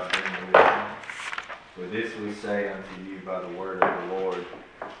will God bring with him. For this we say unto you by the word of the Lord,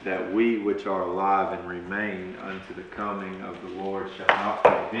 that we which are alive and remain unto the coming of the Lord shall not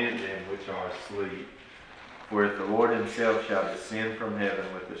prevent them which are asleep. For if the Lord himself shall descend from heaven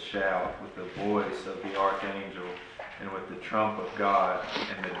with a shout, with the voice of the archangel, and with the trump of God,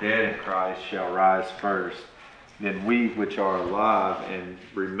 and the dead in Christ shall rise first, then we which are alive and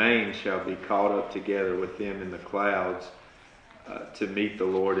remain shall be caught up together with them in the clouds to meet the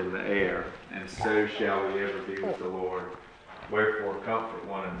Lord in the air, and so shall we ever be with the Lord. Wherefore comfort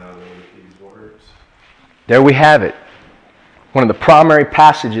one another with these words. There we have it. One of the primary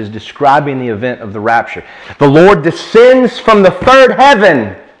passages describing the event of the rapture. The Lord descends from the 3rd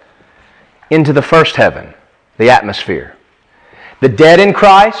heaven into the 1st heaven, the atmosphere. The dead in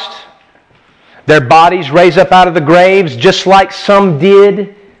Christ, their bodies raise up out of the graves, just like some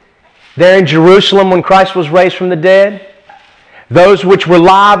did there in Jerusalem when Christ was raised from the dead. Those which were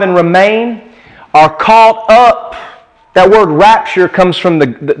alive and remain are caught up. That word rapture comes from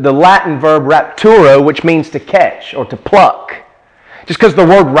the Latin verb rapturo, which means to catch or to pluck. Just because the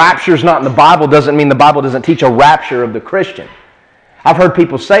word rapture is not in the Bible doesn't mean the Bible doesn't teach a rapture of the Christian. I've heard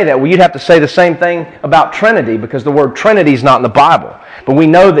people say that. Well, you'd have to say the same thing about Trinity because the word Trinity is not in the Bible. But we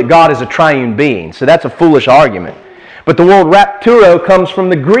know that God is a triune being, so that's a foolish argument. But the word rapturo comes from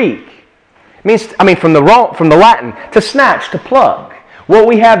the Greek. It means, from the Latin, to snatch, to pluck. What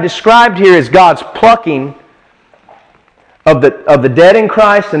we have described here is God's plucking of the dead in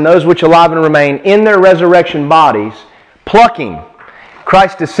Christ and those which alive and remain in their resurrection bodies, plucking.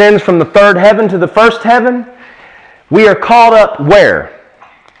 Christ descends from the 3rd heaven to the 1st heaven. We are called up where?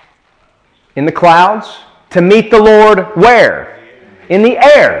 In the clouds. To meet the Lord where? In the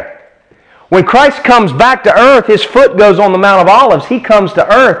air. When Christ comes back to earth, His foot goes on the Mount of Olives. He comes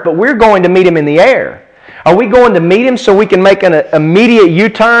to earth, but we're going to meet Him in the air. Are we going to meet Him so we can make an immediate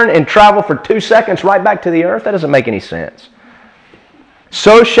U-turn and travel for 2 seconds right back to the earth? That doesn't make any sense.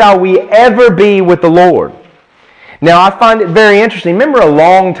 So shall we ever be with the Lord. Now, I find it very interesting. Remember a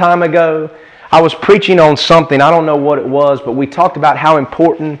long time ago, I was preaching on something. I don't know what it was, but we talked about how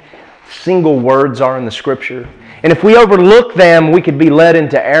important single words are in the Scripture. And if we overlook them, we could be led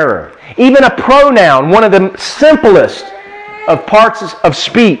into error. Even a pronoun, one of the simplest of parts of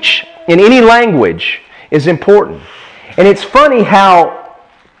speech in any language, is important. And it's funny how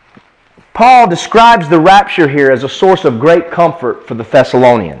Paul describes the rapture here as a source of great comfort for the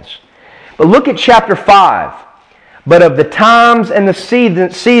Thessalonians. But look at chapter 5. But of the times and the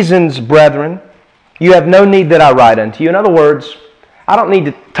seasons, brethren, you have no need that I write unto you. In other words, I don't need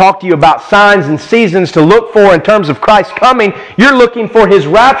to talk to you about signs and seasons to look for in terms of Christ's coming. You're looking for His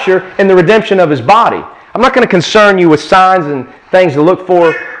rapture and the redemption of His body. I'm not going to concern you with signs and things to look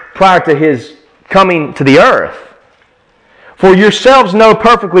for prior to His coming to the earth. For yourselves know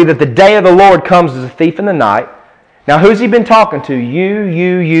perfectly that the day of the Lord comes as a thief in the night. Now who's He been talking to?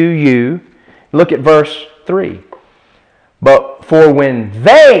 You. Look at verse 3. But for when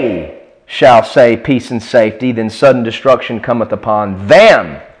they shall say peace and safety, then sudden destruction cometh upon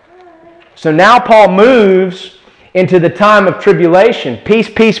them. So now Paul moves into the time of tribulation. Peace,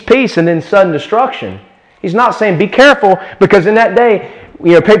 peace, peace, and then sudden destruction. He's not saying be careful, because in that day,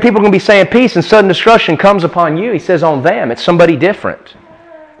 people are going to be saying peace and sudden destruction comes upon you. He says on them. It's somebody different.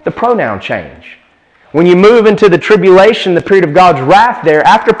 The pronoun change. When you move into the tribulation, the period of God's wrath there,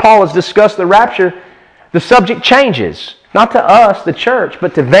 after Paul has discussed the rapture, the subject changes. Not to us, the church,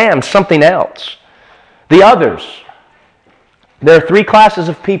 but to them, something else. The others. There are three classes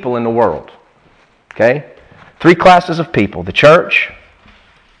of people in the world. Okay? Three classes of people. The church,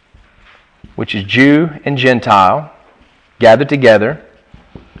 which is Jew and Gentile, gathered together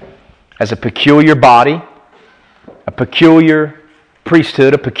as a peculiar body, a peculiar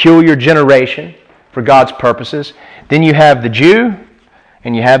priesthood, a peculiar generation for God's purposes. Then you have the Jew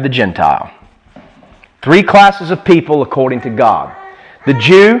and you have the Gentile. Three classes of people according to God. The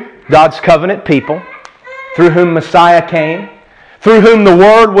Jew, God's covenant people, through whom Messiah came, through whom the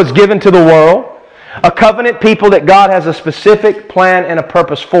Word was given to the world. A covenant people that God has a specific plan and a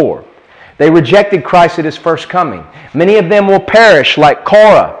purpose for. They rejected Christ at His first coming. Many of them will perish like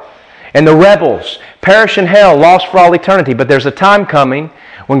Korah and the rebels. Perish in hell, lost for all eternity. But there's a time coming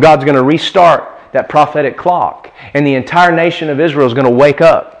when God's going to restart that prophetic clock. And the entire nation of Israel is going to wake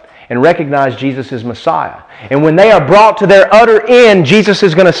up and recognize Jesus as Messiah. And when they are brought to their utter end, Jesus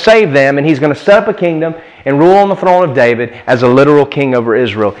is going to save them, and He's going to set up a kingdom and rule on the throne of David as a literal king over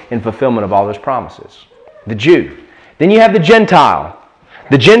Israel in fulfillment of all His promises. The Jew. Then you have the Gentile.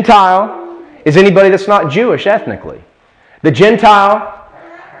 The Gentile is anybody that's not Jewish ethnically. The Gentile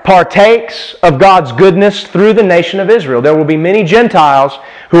partakes of God's goodness through the nation of Israel. There will be many Gentiles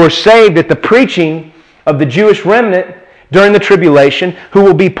who are saved at the preaching of the Jewish remnant during the tribulation, who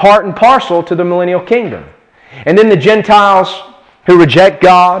will be part and parcel to the millennial kingdom. And then the Gentiles who reject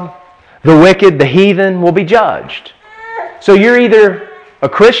God, the wicked, the heathen, will be judged. So you're either a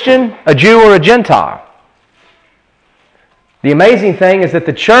Christian, a Jew, or a Gentile. The amazing thing is that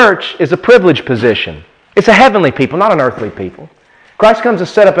the church is a privileged position. It's a heavenly people, not an earthly people. Christ comes to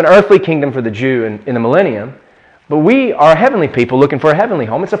set up an earthly kingdom for the Jew in the millennium, but we are a heavenly people looking for a heavenly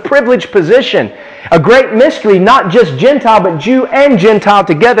home. It's a privileged position. A great mystery, not just Gentile, but Jew and Gentile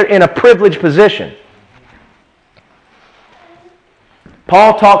together in a privileged position.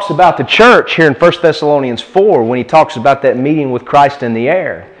 Paul talks about the church here in 1 Thessalonians 4 when he talks about that meeting with Christ in the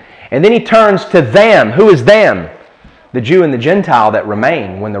air. And then he turns to them. Who is them? The Jew and the Gentile that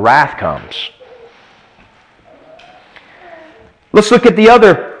remain when the wrath comes. Let's look at the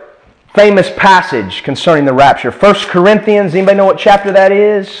other famous passage concerning the rapture. 1 Corinthians, anybody know what chapter that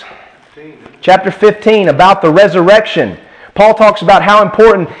is? 15. Chapter 15, about the resurrection. Paul talks about how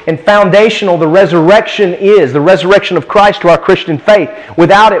important and foundational the resurrection is, the resurrection of Christ to our Christian faith.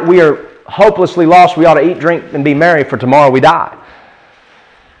 Without it, we are hopelessly lost. We ought to eat, drink, and be merry, for tomorrow we die.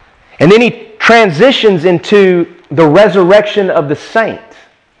 And then he transitions into the resurrection of the saint.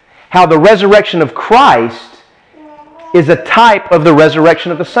 How the resurrection of Christ is a type of the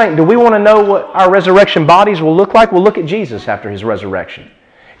resurrection of the saint. Do we want to know what our resurrection bodies will look like? We'll look at Jesus after His resurrection.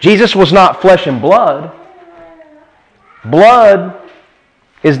 Jesus was not flesh and blood. Blood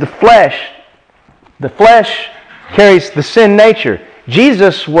is the flesh. The flesh carries the sin nature.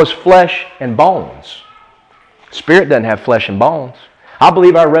 Jesus was flesh and bones. Spirit doesn't have flesh and bones. I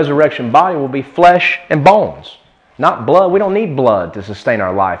believe our resurrection body will be flesh and bones, not blood. We don't need blood to sustain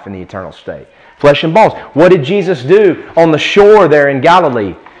our life in the eternal state. Flesh and bones. What did Jesus do on the shore there in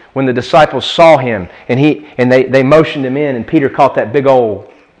Galilee when the disciples saw Him and they motioned Him in and Peter caught that big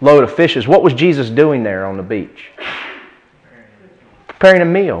old load of fishes? What was Jesus doing there on the beach? Preparing a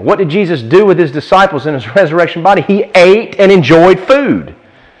meal. What did Jesus do with His disciples in His resurrection body? He ate and enjoyed food.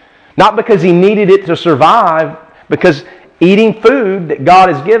 Not because He needed it to survive, because eating food that God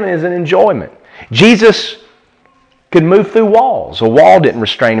has given is an enjoyment. Jesus could move through walls. A wall didn't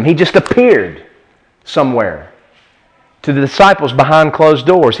restrain Him. He just appeared somewhere to the disciples behind closed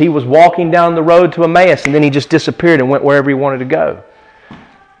doors. He was walking down the road to Emmaus and then He just disappeared and went wherever He wanted to go.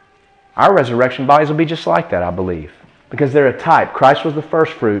 Our resurrection bodies will be just like that, I believe, because they're a type. Christ was the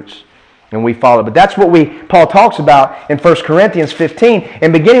first fruits and we follow. But that's what Paul talks about in 1 Corinthians 15.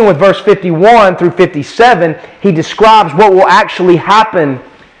 And beginning with verse 51 through 57, he describes what will actually happen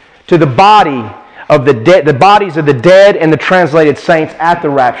to the bodies of the dead and the translated saints at the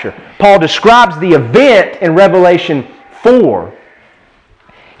rapture. Paul describes the event in Revelation 4.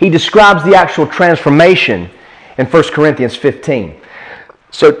 He describes the actual transformation in 1 Corinthians 15.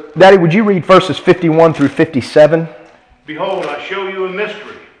 So, Daddy, would you read verses 51 through 57? Behold, I show you a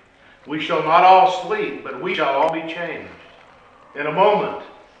mystery. We shall not all sleep, but we shall all be changed. In a moment,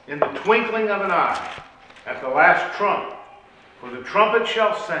 in the twinkling of an eye, at the last trump. For the trumpet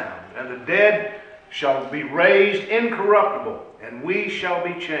shall sound, and the dead shall be raised incorruptible, and we shall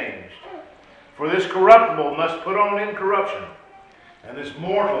be changed. For this corruptible must put on incorruption, and this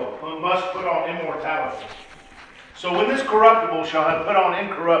mortal must put on immortality. So when this corruptible shall have put on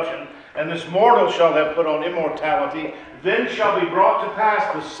incorruption, and this mortal shall have put on immortality, then shall be brought to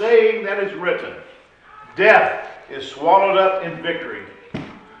pass the saying that is written, Death is swallowed up in victory.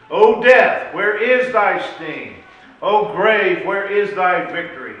 O death, where is thy sting? O grave, where is thy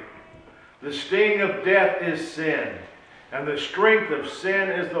victory? The sting of death is sin, and the strength of sin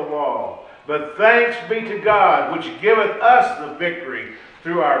is the law. But thanks be to God, which giveth us the victory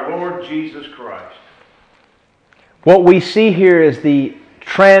through our Lord Jesus Christ. What we see here is the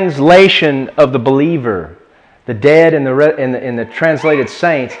translation of the believer, the dead and the translated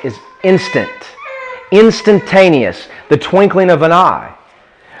saints, is instant, instantaneous, the twinkling of an eye.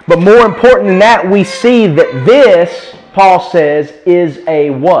 But more important than that, we see that this, Paul says, is a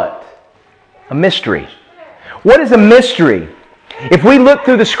what? A mystery. What is a mystery? If we look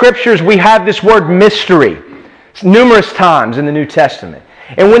through the Scriptures, we have this word mystery numerous times in the New Testament.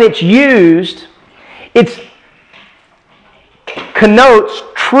 And when it's used, it connotes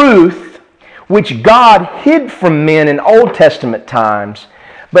truth which God hid from men in Old Testament times,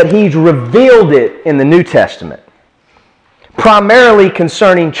 but He's revealed it in the New Testament. Primarily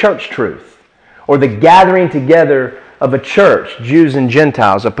concerning church truth, or the gathering together of a church, Jews and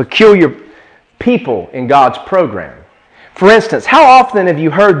Gentiles, a peculiar people in God's program. For instance, how often have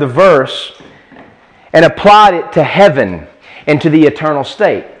you heard the verse and applied it to heaven and to the eternal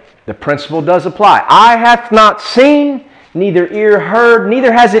state? The principle does apply. Eye hath not seen, neither ear heard,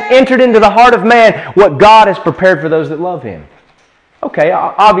 neither has it entered into the heart of man what God has prepared for those that love Him. Okay,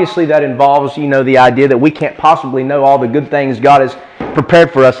 obviously that involves, the idea that we can't possibly know all the good things God has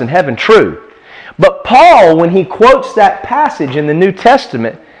prepared for us in heaven. True. But Paul, when he quotes that passage in the New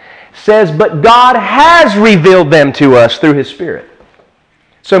Testament, says, but God has revealed them to us through His Spirit.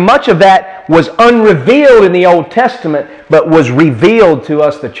 So much of that was unrevealed in the Old Testament, but was revealed to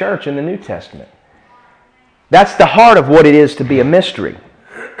us, the church, in the New Testament. That's the heart of what it is to be a mystery.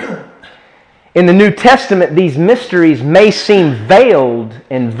 In the New Testament, these mysteries may seem veiled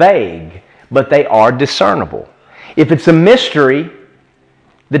and vague, but they are discernible. If it's a mystery,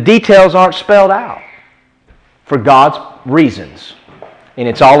 the details aren't spelled out for God's reasons. And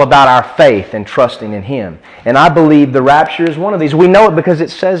it's all about our faith and trusting in Him. And I believe the rapture is one of these. We know it because it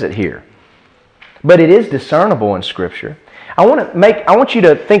says it here. But it is discernible in Scripture. I want you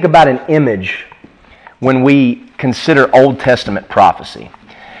to think about an image when we consider Old Testament prophecy.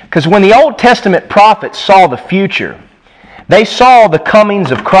 Because when the Old Testament prophets saw the future, they saw the comings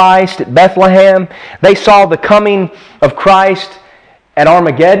of Christ at Bethlehem. They saw the coming of Christ at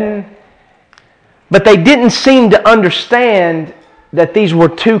Armageddon. But they didn't seem to understand that these were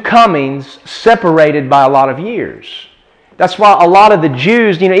two comings separated by a lot of years. That's why a lot of the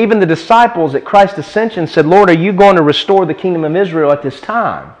Jews, even the disciples at Christ's ascension said, Lord, are you going to restore the kingdom of Israel at this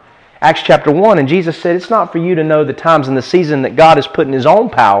time? Acts chapter 1, and Jesus said, it's not for you to know the times and the season that God has put in His own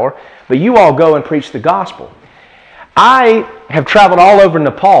power, but you all go and preach the gospel. I have traveled all over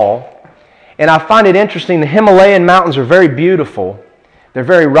Nepal, and I find it interesting. The Himalayan mountains are very beautiful. They're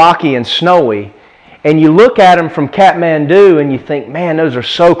very rocky and snowy. And you look at them from Kathmandu and you think, man, those are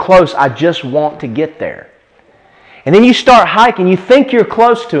so close. I just want to get there. And then you start hiking. You think you're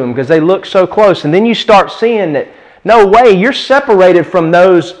close to them because they look so close. And then you start seeing that, no way, you're separated from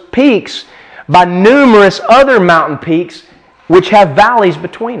those peaks by numerous other mountain peaks which have valleys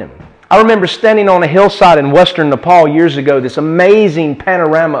between them. I remember standing on a hillside in western Nepal years ago, this amazing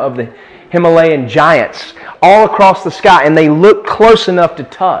panorama of the Himalayan giants all across the sky, and they look close enough to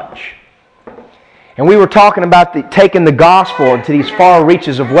touch. And we were talking about taking the gospel into these far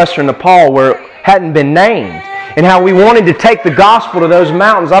reaches of western Nepal where it hadn't been named, and how we wanted to take the gospel to those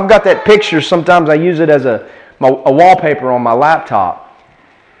mountains. I've got that picture. Sometimes I use it as a wallpaper on my laptop.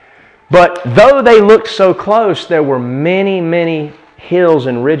 But though they looked so close, there were many, many hills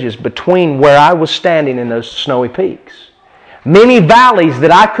and ridges between where I was standing and those snowy peaks. Many valleys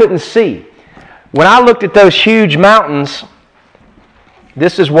that I couldn't see. When I looked at those huge mountains,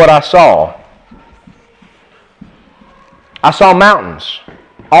 this is what I saw. I saw mountains.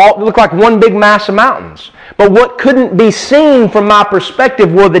 All looked like one big mass of mountains. But what couldn't be seen from my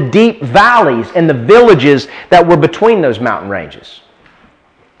perspective were the deep valleys and the villages that were between those mountain ranges.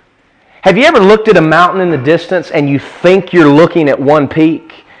 Have you ever looked at a mountain in the distance and you think you're looking at one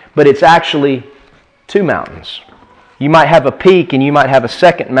peak, but it's actually two mountains? You might have a peak and you might have a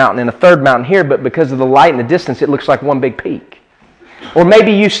second mountain and a third mountain here, but because of the light and the distance, it looks like one big peak. Or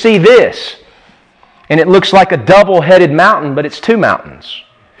maybe you see this and it looks like a double-headed mountain, but it's two mountains.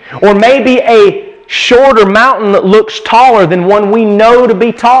 Or maybe a shorter mountain that looks taller than one we know to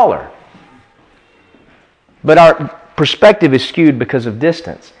be taller. But our perspective is skewed because of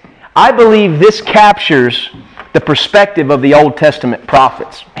distance. I believe this captures the perspective of the Old Testament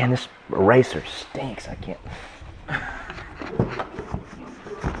prophets. Man, this eraser stinks. I can't.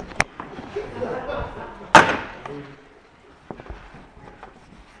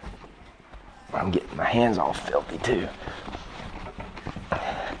 I'm getting my hands all filthy too.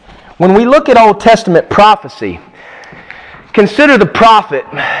 When we look at Old Testament prophecy, consider the prophet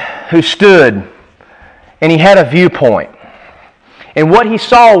who stood and he had a viewpoint. And what he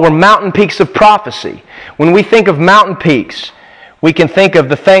saw were mountain peaks of prophecy. When we think of mountain peaks, we can think of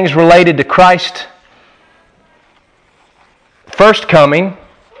the things related to Christ's first coming,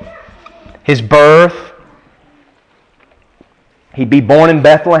 His birth, He'd be born in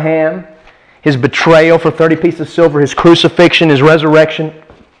Bethlehem, His betrayal for 30 pieces of silver, His crucifixion, His resurrection,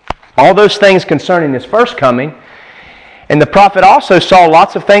 all those things concerning His first coming. And the prophet also saw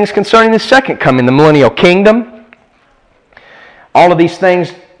lots of things concerning His second coming, the millennial kingdom, all of these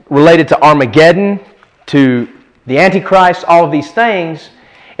things related to Armageddon, to the Antichrist, all of these things.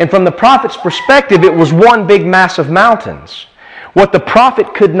 And from the prophet's perspective, it was one big mass of mountains. What the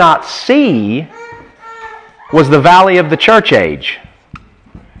prophet could not see was the valley of the church age.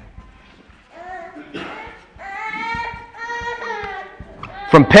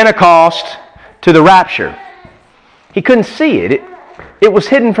 From Pentecost to the rapture. He couldn't see it. It was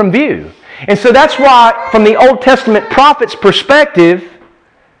hidden from view. And so that's why, from the Old Testament prophet's perspective,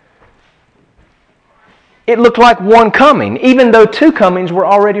 it looked like one coming, even though two comings were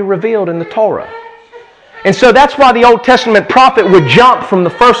already revealed in the Torah. And so that's why the Old Testament prophet would jump from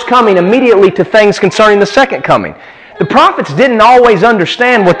the first coming immediately to things concerning the second coming. The prophets didn't always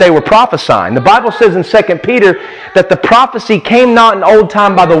understand what they were prophesying. The Bible says in 2 Peter that the prophecy came not in old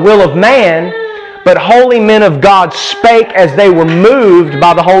time by the will of man, but holy men of God spake as they were moved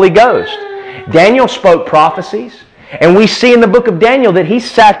by the Holy Ghost. Daniel spoke prophecies, and we see in the book of Daniel that he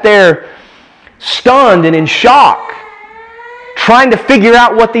sat there stunned and in shock, trying to figure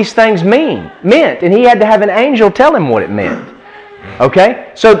out what these things meant, and he had to have an angel tell him what it meant.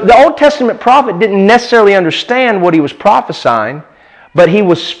 Okay? So the Old Testament prophet didn't necessarily understand what he was prophesying, but he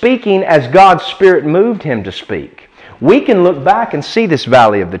was speaking as God's Spirit moved him to speak. We can look back and see this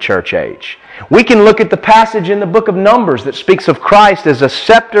valley of the church age. We can look at the passage in the book of Numbers that speaks of Christ as a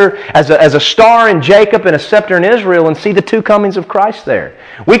scepter, as a star in Jacob and a scepter in Israel, and see the two comings of Christ there.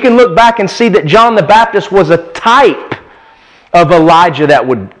 We can look back and see that John the Baptist was a type of Elijah that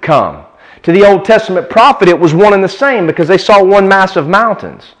would come. To the Old Testament prophet, it was one and the same because they saw one mass of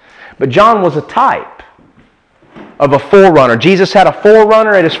mountains. But John was a type of a forerunner. Jesus had a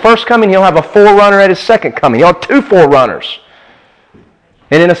forerunner at His first coming. He'll have a forerunner at His second coming. He'll have two forerunners.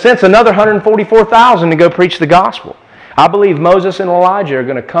 And in a sense, another 144,000 to go preach the gospel. I believe Moses and Elijah are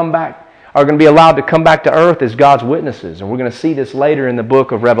going to come back, are going to be allowed to come back to earth as God's witnesses. And we're going to see this later in the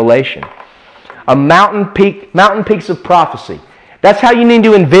book of Revelation. A mountain peaks of prophecy. That's how you need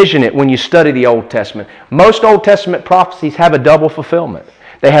to envision it when you study the Old Testament. Most Old Testament prophecies have a double fulfillment.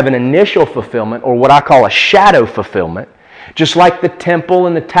 They have an initial fulfillment, or what I call a shadow fulfillment, just like the temple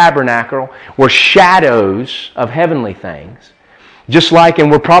and the tabernacle were shadows of heavenly things. Just like, and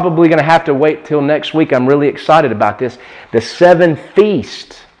we're probably going to have to wait till next week, I'm really excited about this, the 7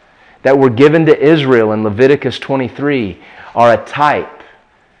 feasts that were given to Israel in Leviticus 23 are a type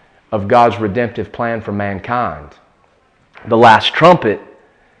of God's redemptive plan for mankind. The last trumpet,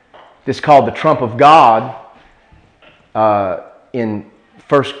 this is called the trump of God in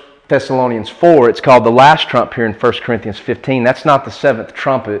 1 Thessalonians 4. It's called the last trump here in 1 Corinthians 15. That's not the 7th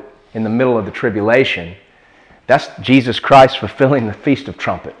trumpet in the middle of the tribulation. That's Jesus Christ fulfilling the Feast of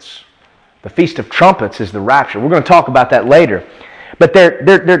Trumpets. The Feast of Trumpets is the rapture. We're going to talk about that later. But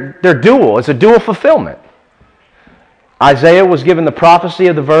they're dual. It's a dual fulfillment. Isaiah was given the prophecy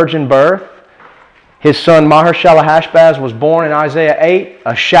of the virgin birth. His son Maher-shalal-Hashbaz was born in Isaiah 8,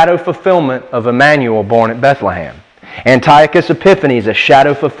 a shadow fulfillment of Emmanuel born at Bethlehem. Antiochus Epiphanes, a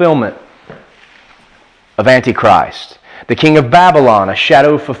shadow fulfillment of Antichrist. The king of Babylon, a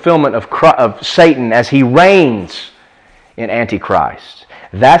shadow fulfillment of Satan as he reigns in Antichrist.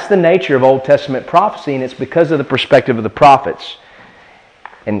 That's the nature of Old Testament prophecy, and it's because of the perspective of the prophets.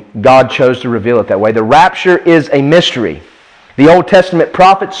 And God chose to reveal it that way. The rapture is a mystery. The Old Testament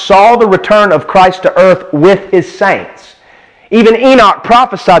prophets saw the return of Christ to earth with His saints. Even Enoch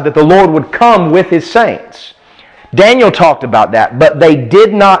prophesied that the Lord would come with His saints. Daniel talked about that, but they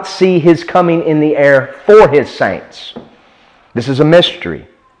did not see His coming in the air for His saints. This is a mystery.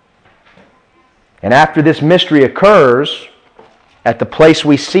 And after this mystery occurs, at the place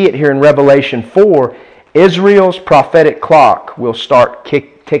we see it here in Revelation 4, Israel's prophetic clock will start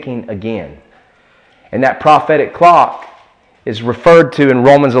ticking again. And that prophetic clock is referred to in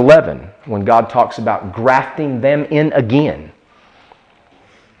Romans 11 when God talks about grafting them in again.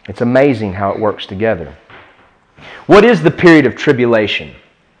 It's amazing how it works together. What is the period of tribulation?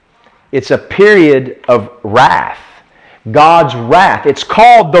 It's a period of wrath. God's wrath. It's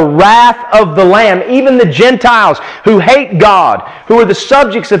called the wrath of the Lamb. Even the Gentiles who hate God, who are the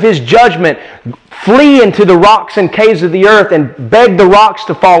subjects of His judgment, flee into the rocks and caves of the earth and beg the rocks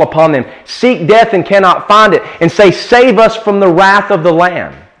to fall upon them, seek death and cannot find it, and say, "Save us from the wrath of the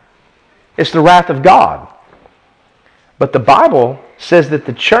Lamb." It's the wrath of God. But the Bible says that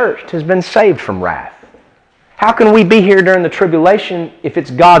the church has been saved from wrath. How can we be here during the tribulation if it's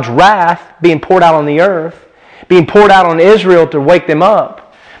God's wrath being poured out on the earth, being poured out on Israel to wake them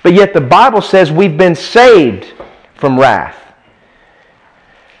up, but yet the Bible says we've been saved from wrath?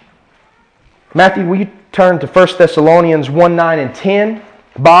 Matthew, will you turn to 1 Thessalonians 1, 9, and 10?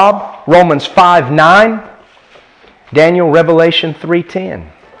 Bob, Romans 5, 9. Daniel, Revelation 3,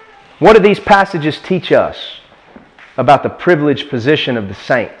 10. What do these passages teach us about the privileged position of the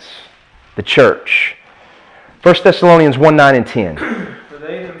saints, the church? 1 Thessalonians 1, 9, and 10. For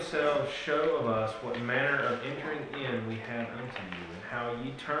they themselves show of us what manner of entering in we had unto you, and how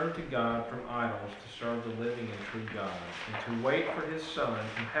ye turned to God from idols to serve the living and true God, and to wait for His Son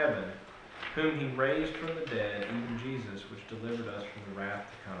from heaven, whom He raised from the dead, even Jesus, which delivered us from the wrath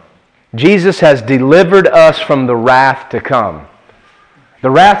to come. Jesus has delivered us from the wrath to come.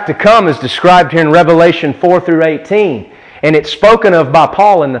 The wrath to come is described here in Revelation 4 through 18, and it's spoken of by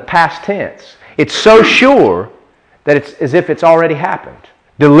Paul in the past tense. It's so sure that it's as if it's already happened.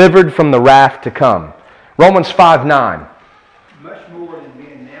 Delivered from the wrath to come. Romans 5, 9. Much more than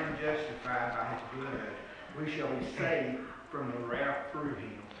being now justified by His blood, we shall be saved from the wrath through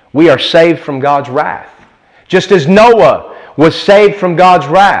Him. We are saved from God's wrath. Just as Noah was saved from God's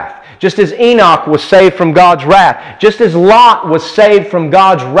wrath. Just as Enoch was saved from God's wrath. Just as Lot was saved from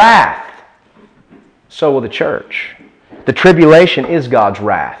God's wrath. So will the church. The tribulation is God's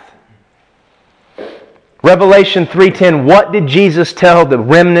wrath. Revelation 3:10, what did Jesus tell the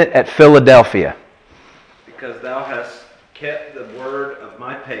remnant at Philadelphia? Because thou hast kept the word of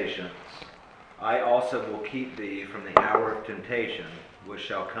my patience, I also will keep thee from the hour of temptation, which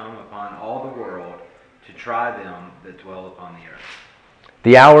shall come upon all the world to try them that dwell upon the earth.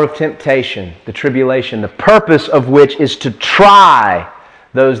 The hour of temptation, the tribulation, the purpose of which is to try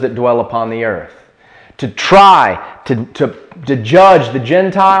those that dwell upon the earth. To try, to judge the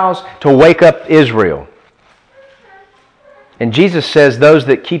Gentiles, to wake up Israel. And Jesus says those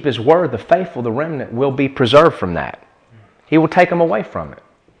that keep His word, the faithful, the remnant, will be preserved from that. He will take them away from it.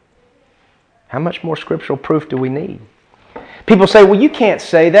 How much more scriptural proof do we need? People say, well, you can't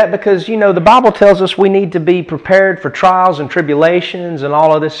say that because, the Bible tells us we need to be prepared for trials and tribulations and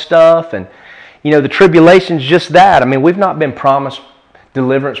all of this stuff. And, the tribulation's just that. I mean, we've not been promised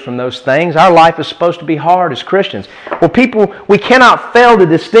deliverance from those things. Our life is supposed to be hard as Christians. Well, people, we cannot fail to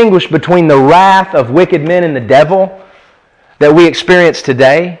distinguish between the wrath of wicked men and the devil that we experience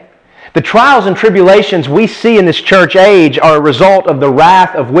today. The trials and tribulations we see in this church age are a result of the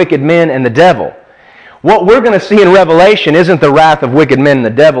wrath of wicked men and the devil. What we're going to see in Revelation isn't the wrath of wicked men and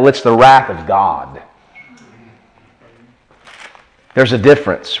the devil, it's the wrath of God. There's a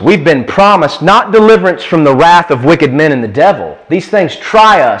difference. We've been promised not deliverance from the wrath of wicked men and the devil. These things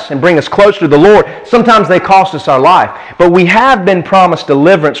try us and bring us closer to the Lord. Sometimes they cost us our life. But we have been promised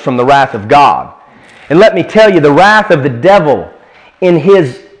deliverance from the wrath of God. And let me tell you, the wrath of the devil in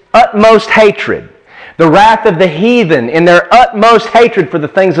his utmost hatred, the wrath of the heathen in their utmost hatred for the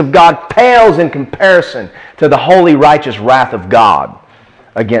things of God pales in comparison to the holy, righteous wrath of God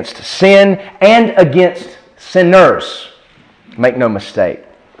against sin and against sinners. Make no mistake.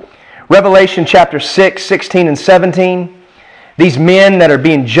 Revelation chapter 6, 16 and 17. These men that are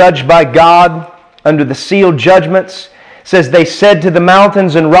being judged by God under the sealed judgments says, they said to the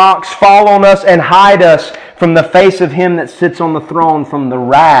mountains and rocks, fall on us and hide us from the face of Him that sits on the throne, from the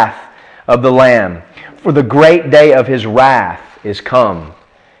wrath of the Lamb. For the great day of His wrath is come,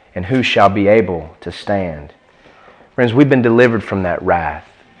 and who shall be able to stand? Friends, we've been delivered from that wrath.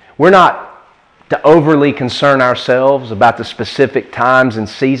 We're not to overly concern ourselves about the specific times and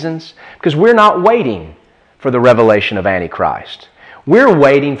seasons, because we're not waiting for the revelation of Antichrist. We're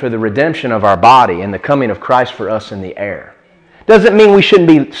waiting for the redemption of our body and the coming of Christ for us in the air. Doesn't mean we shouldn't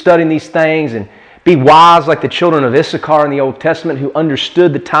be studying these things and be wise like the children of Issachar in the Old Testament who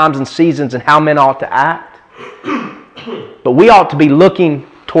understood the times and seasons and how men ought to act. But we ought to be looking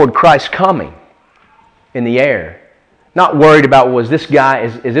toward Christ's coming in the air. Not worried about, is this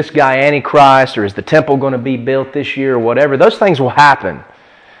guy Antichrist, or is the temple going to be built this year or whatever. Those things will happen.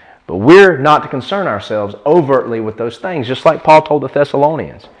 But we're not to concern ourselves overtly with those things, just like Paul told the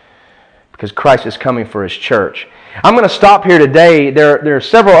Thessalonians, because Christ is coming for His church. I'm going to stop here today. There are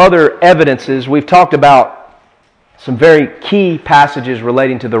several other evidences. We've talked about some very key passages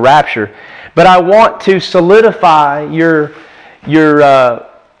relating to the rapture, but I want to solidify your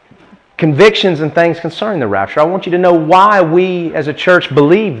convictions and things concerning the rapture. I want you to know why we as a church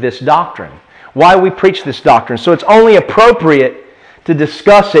believe this doctrine, why we preach this doctrine. So it's only appropriate to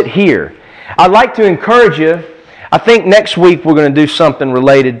discuss it here. I'd like to encourage you. I think next week we're going to do something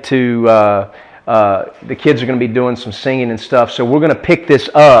related to the kids are going to be doing some singing and stuff, so we're going to pick this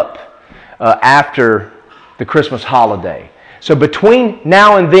up after the Christmas holiday. So between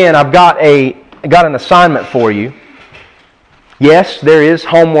now and then, I've got an assignment for you. Yes, there is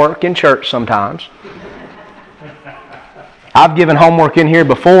homework in church sometimes. I've given homework in here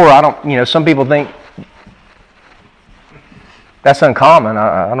before. Some people think that's uncommon.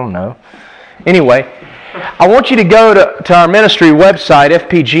 I don't know. Anyway, I want you to go to our ministry website,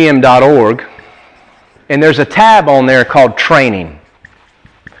 fpgm.org, and there's a tab on there called Training.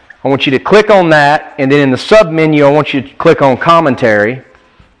 I want you to click on that, and then in the sub-menu, I want you to click on Commentary.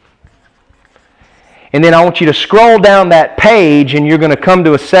 And then I want you to scroll down that page, and you're going to come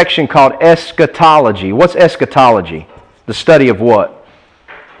to a section called Eschatology. What's eschatology? The study of what?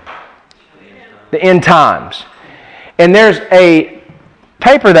 The end times. And there's a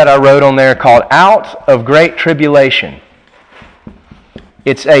paper that I wrote on there called Out of Great Tribulation.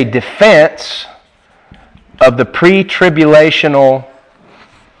 It's a defense of the pre-tribulational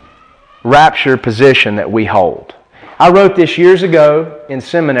rapture position that we hold. I wrote this years ago in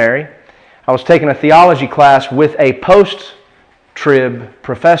seminary. I was taking a theology class with a post-trib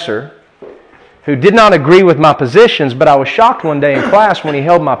professor who did not agree with my positions, but I was shocked one day in class when he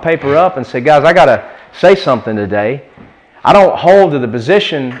held my paper up and said, "Guys, I got to say something today. I don't hold to the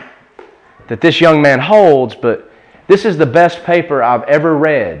position that this young man holds, but this is the best paper I've ever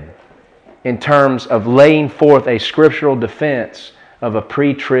read in terms of laying forth a scriptural defense of a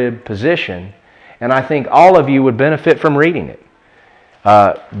pre-trib position, and I think all of you would benefit from reading it.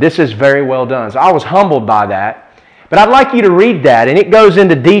 This is very well done." So I was humbled by that. But I'd like you to read that, and it goes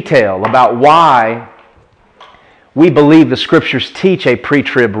into detail about why we believe the Scriptures teach a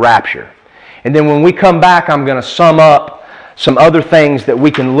pre-trib rapture. And then when we come back, I'm going to sum up some other things that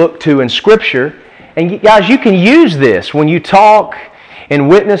we can look to in Scripture. And guys, you can use this when you talk and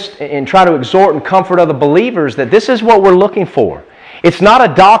witness and try to exhort and comfort other believers that this is what we're looking for. It's not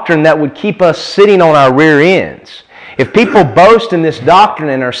a doctrine that would keep us sitting on our rear ends. If people boast in this doctrine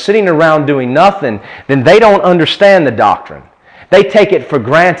and are sitting around doing nothing, then they don't understand the doctrine. They take it for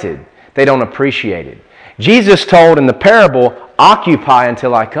granted. They don't appreciate it. Jesus told in the parable, "Occupy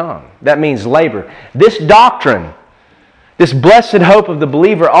until I come." That means labor. This doctrine, this blessed hope of the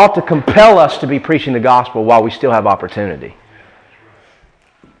believer, ought to compel us to be preaching the gospel while we still have opportunity.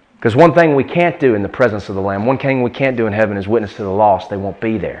 Because one thing we can't do in the presence of the Lamb, one thing we can't do in heaven is witness to the lost. They won't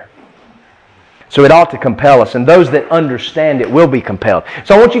be there. So it ought to compel us, and those that understand it will be compelled.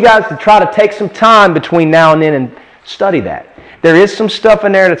 So I want you guys to try to take some time between now and then and study that. There is some stuff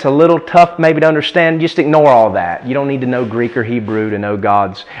in there that's a little tough maybe to understand. Just ignore all that. You don't need to know Greek or Hebrew to know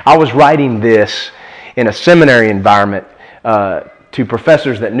God's. I was writing this in a seminary environment to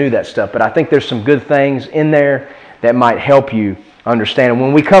professors that knew that stuff, but I think there's some good things in there that might help you understand. And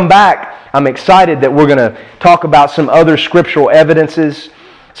when we come back, I'm excited that we're going to talk about some other scriptural evidences,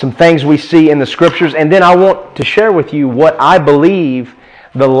 some things we see in the Scriptures, and then I want to share with you what I believe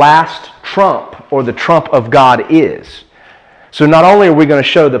the last trump or the trump of God is. So not only are we going to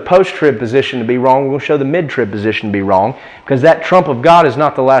show the post-trib position to be wrong, we're going to show the mid-trib position to be wrong, because that trump of God is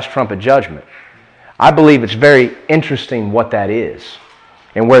not the last trump of judgment. I believe it's very interesting what that is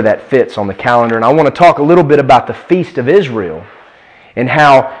and where that fits on the calendar. And I want to talk a little bit about the Feast of Israel and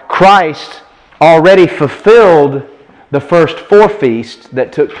how Christ already fulfilled the first 4 feasts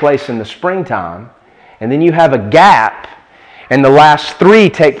that took place in the springtime, And then you have a gap, and the last 3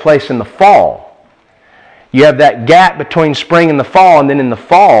 take place in the fall. You have that gap between spring and the fall, and then in the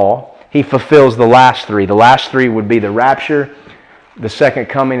fall, He fulfills the last 3. The last 3 would be the rapture, the second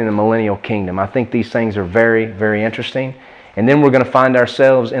coming, and the millennial kingdom. I think these things are very, very interesting. And then we're going to find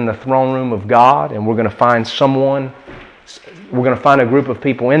ourselves in the throne room of God, and we're going to find a group of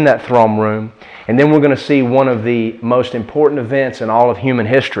people in that throne room, and then we're going to see one of the most important events in all of human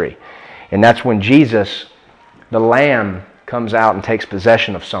history. And that's when Jesus, the Lamb, comes out and takes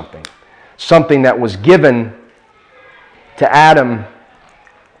possession of something. Something that was given to Adam,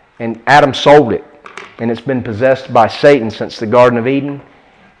 and Adam sold it. And it's been possessed by Satan since the Garden of Eden.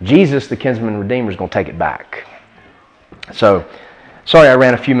 Jesus, the kinsman redeemer, is going to take it back. So, sorry I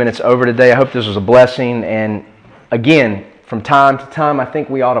ran a few minutes over today. I hope this was a blessing. And again, from time to time, I think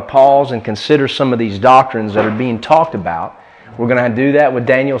we ought to pause and consider some of these doctrines that are being talked about. We're going to do that with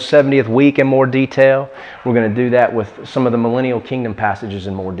Daniel's 70th week in more detail. We're going to do that with some of the millennial kingdom passages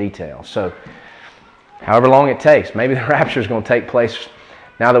in more detail. So, however long it takes, maybe the rapture is going to take place.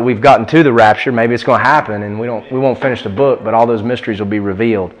 Now that we've gotten to the rapture, maybe it's going to happen, and we won't finish the book, but all those mysteries will be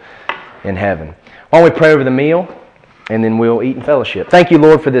revealed in heaven. Why don't we pray over the meal, and then we'll eat in fellowship. Thank you,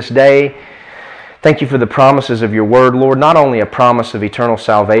 Lord, for this day. Thank you for the promises of your word, Lord. Not only a promise of eternal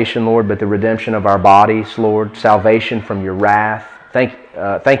salvation, Lord, but the redemption of our bodies, Lord. Salvation from your wrath.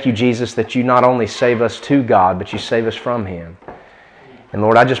 Thank you, Jesus, that you not only save us to God, but you save us from Him. And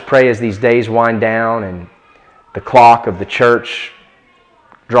Lord, I just pray as these days wind down and the clock of the church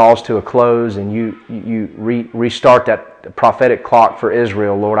draws to a close and you restart that prophetic clock for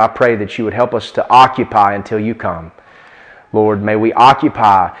Israel, Lord, I pray that you would help us to occupy until you come. Lord, may we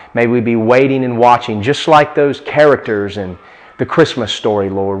occupy, may we be waiting and watching, just like those characters in the Christmas story,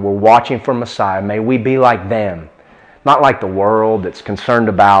 Lord. We're watching for Messiah. May we be like them, not like the world that's concerned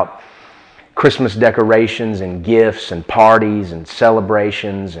about Christmas decorations and gifts and parties and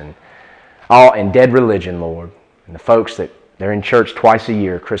celebrations and dead religion, Lord. And the folks that they're in church twice a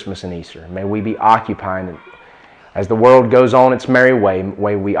year, Christmas and Easter. May we be occupying, as the world goes on its merry way,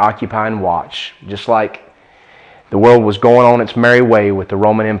 we occupy and watch, just like the world was going on its merry way with the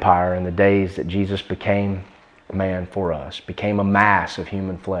Roman Empire in the days that Jesus became man for us, became a mass of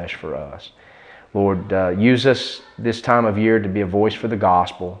human flesh for us. Lord, use us this time of year to be a voice for the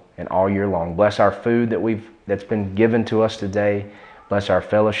gospel and all year long. Bless our food that's been given to us today. Bless our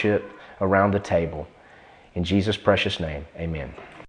fellowship around the table. In Jesus' precious name, amen.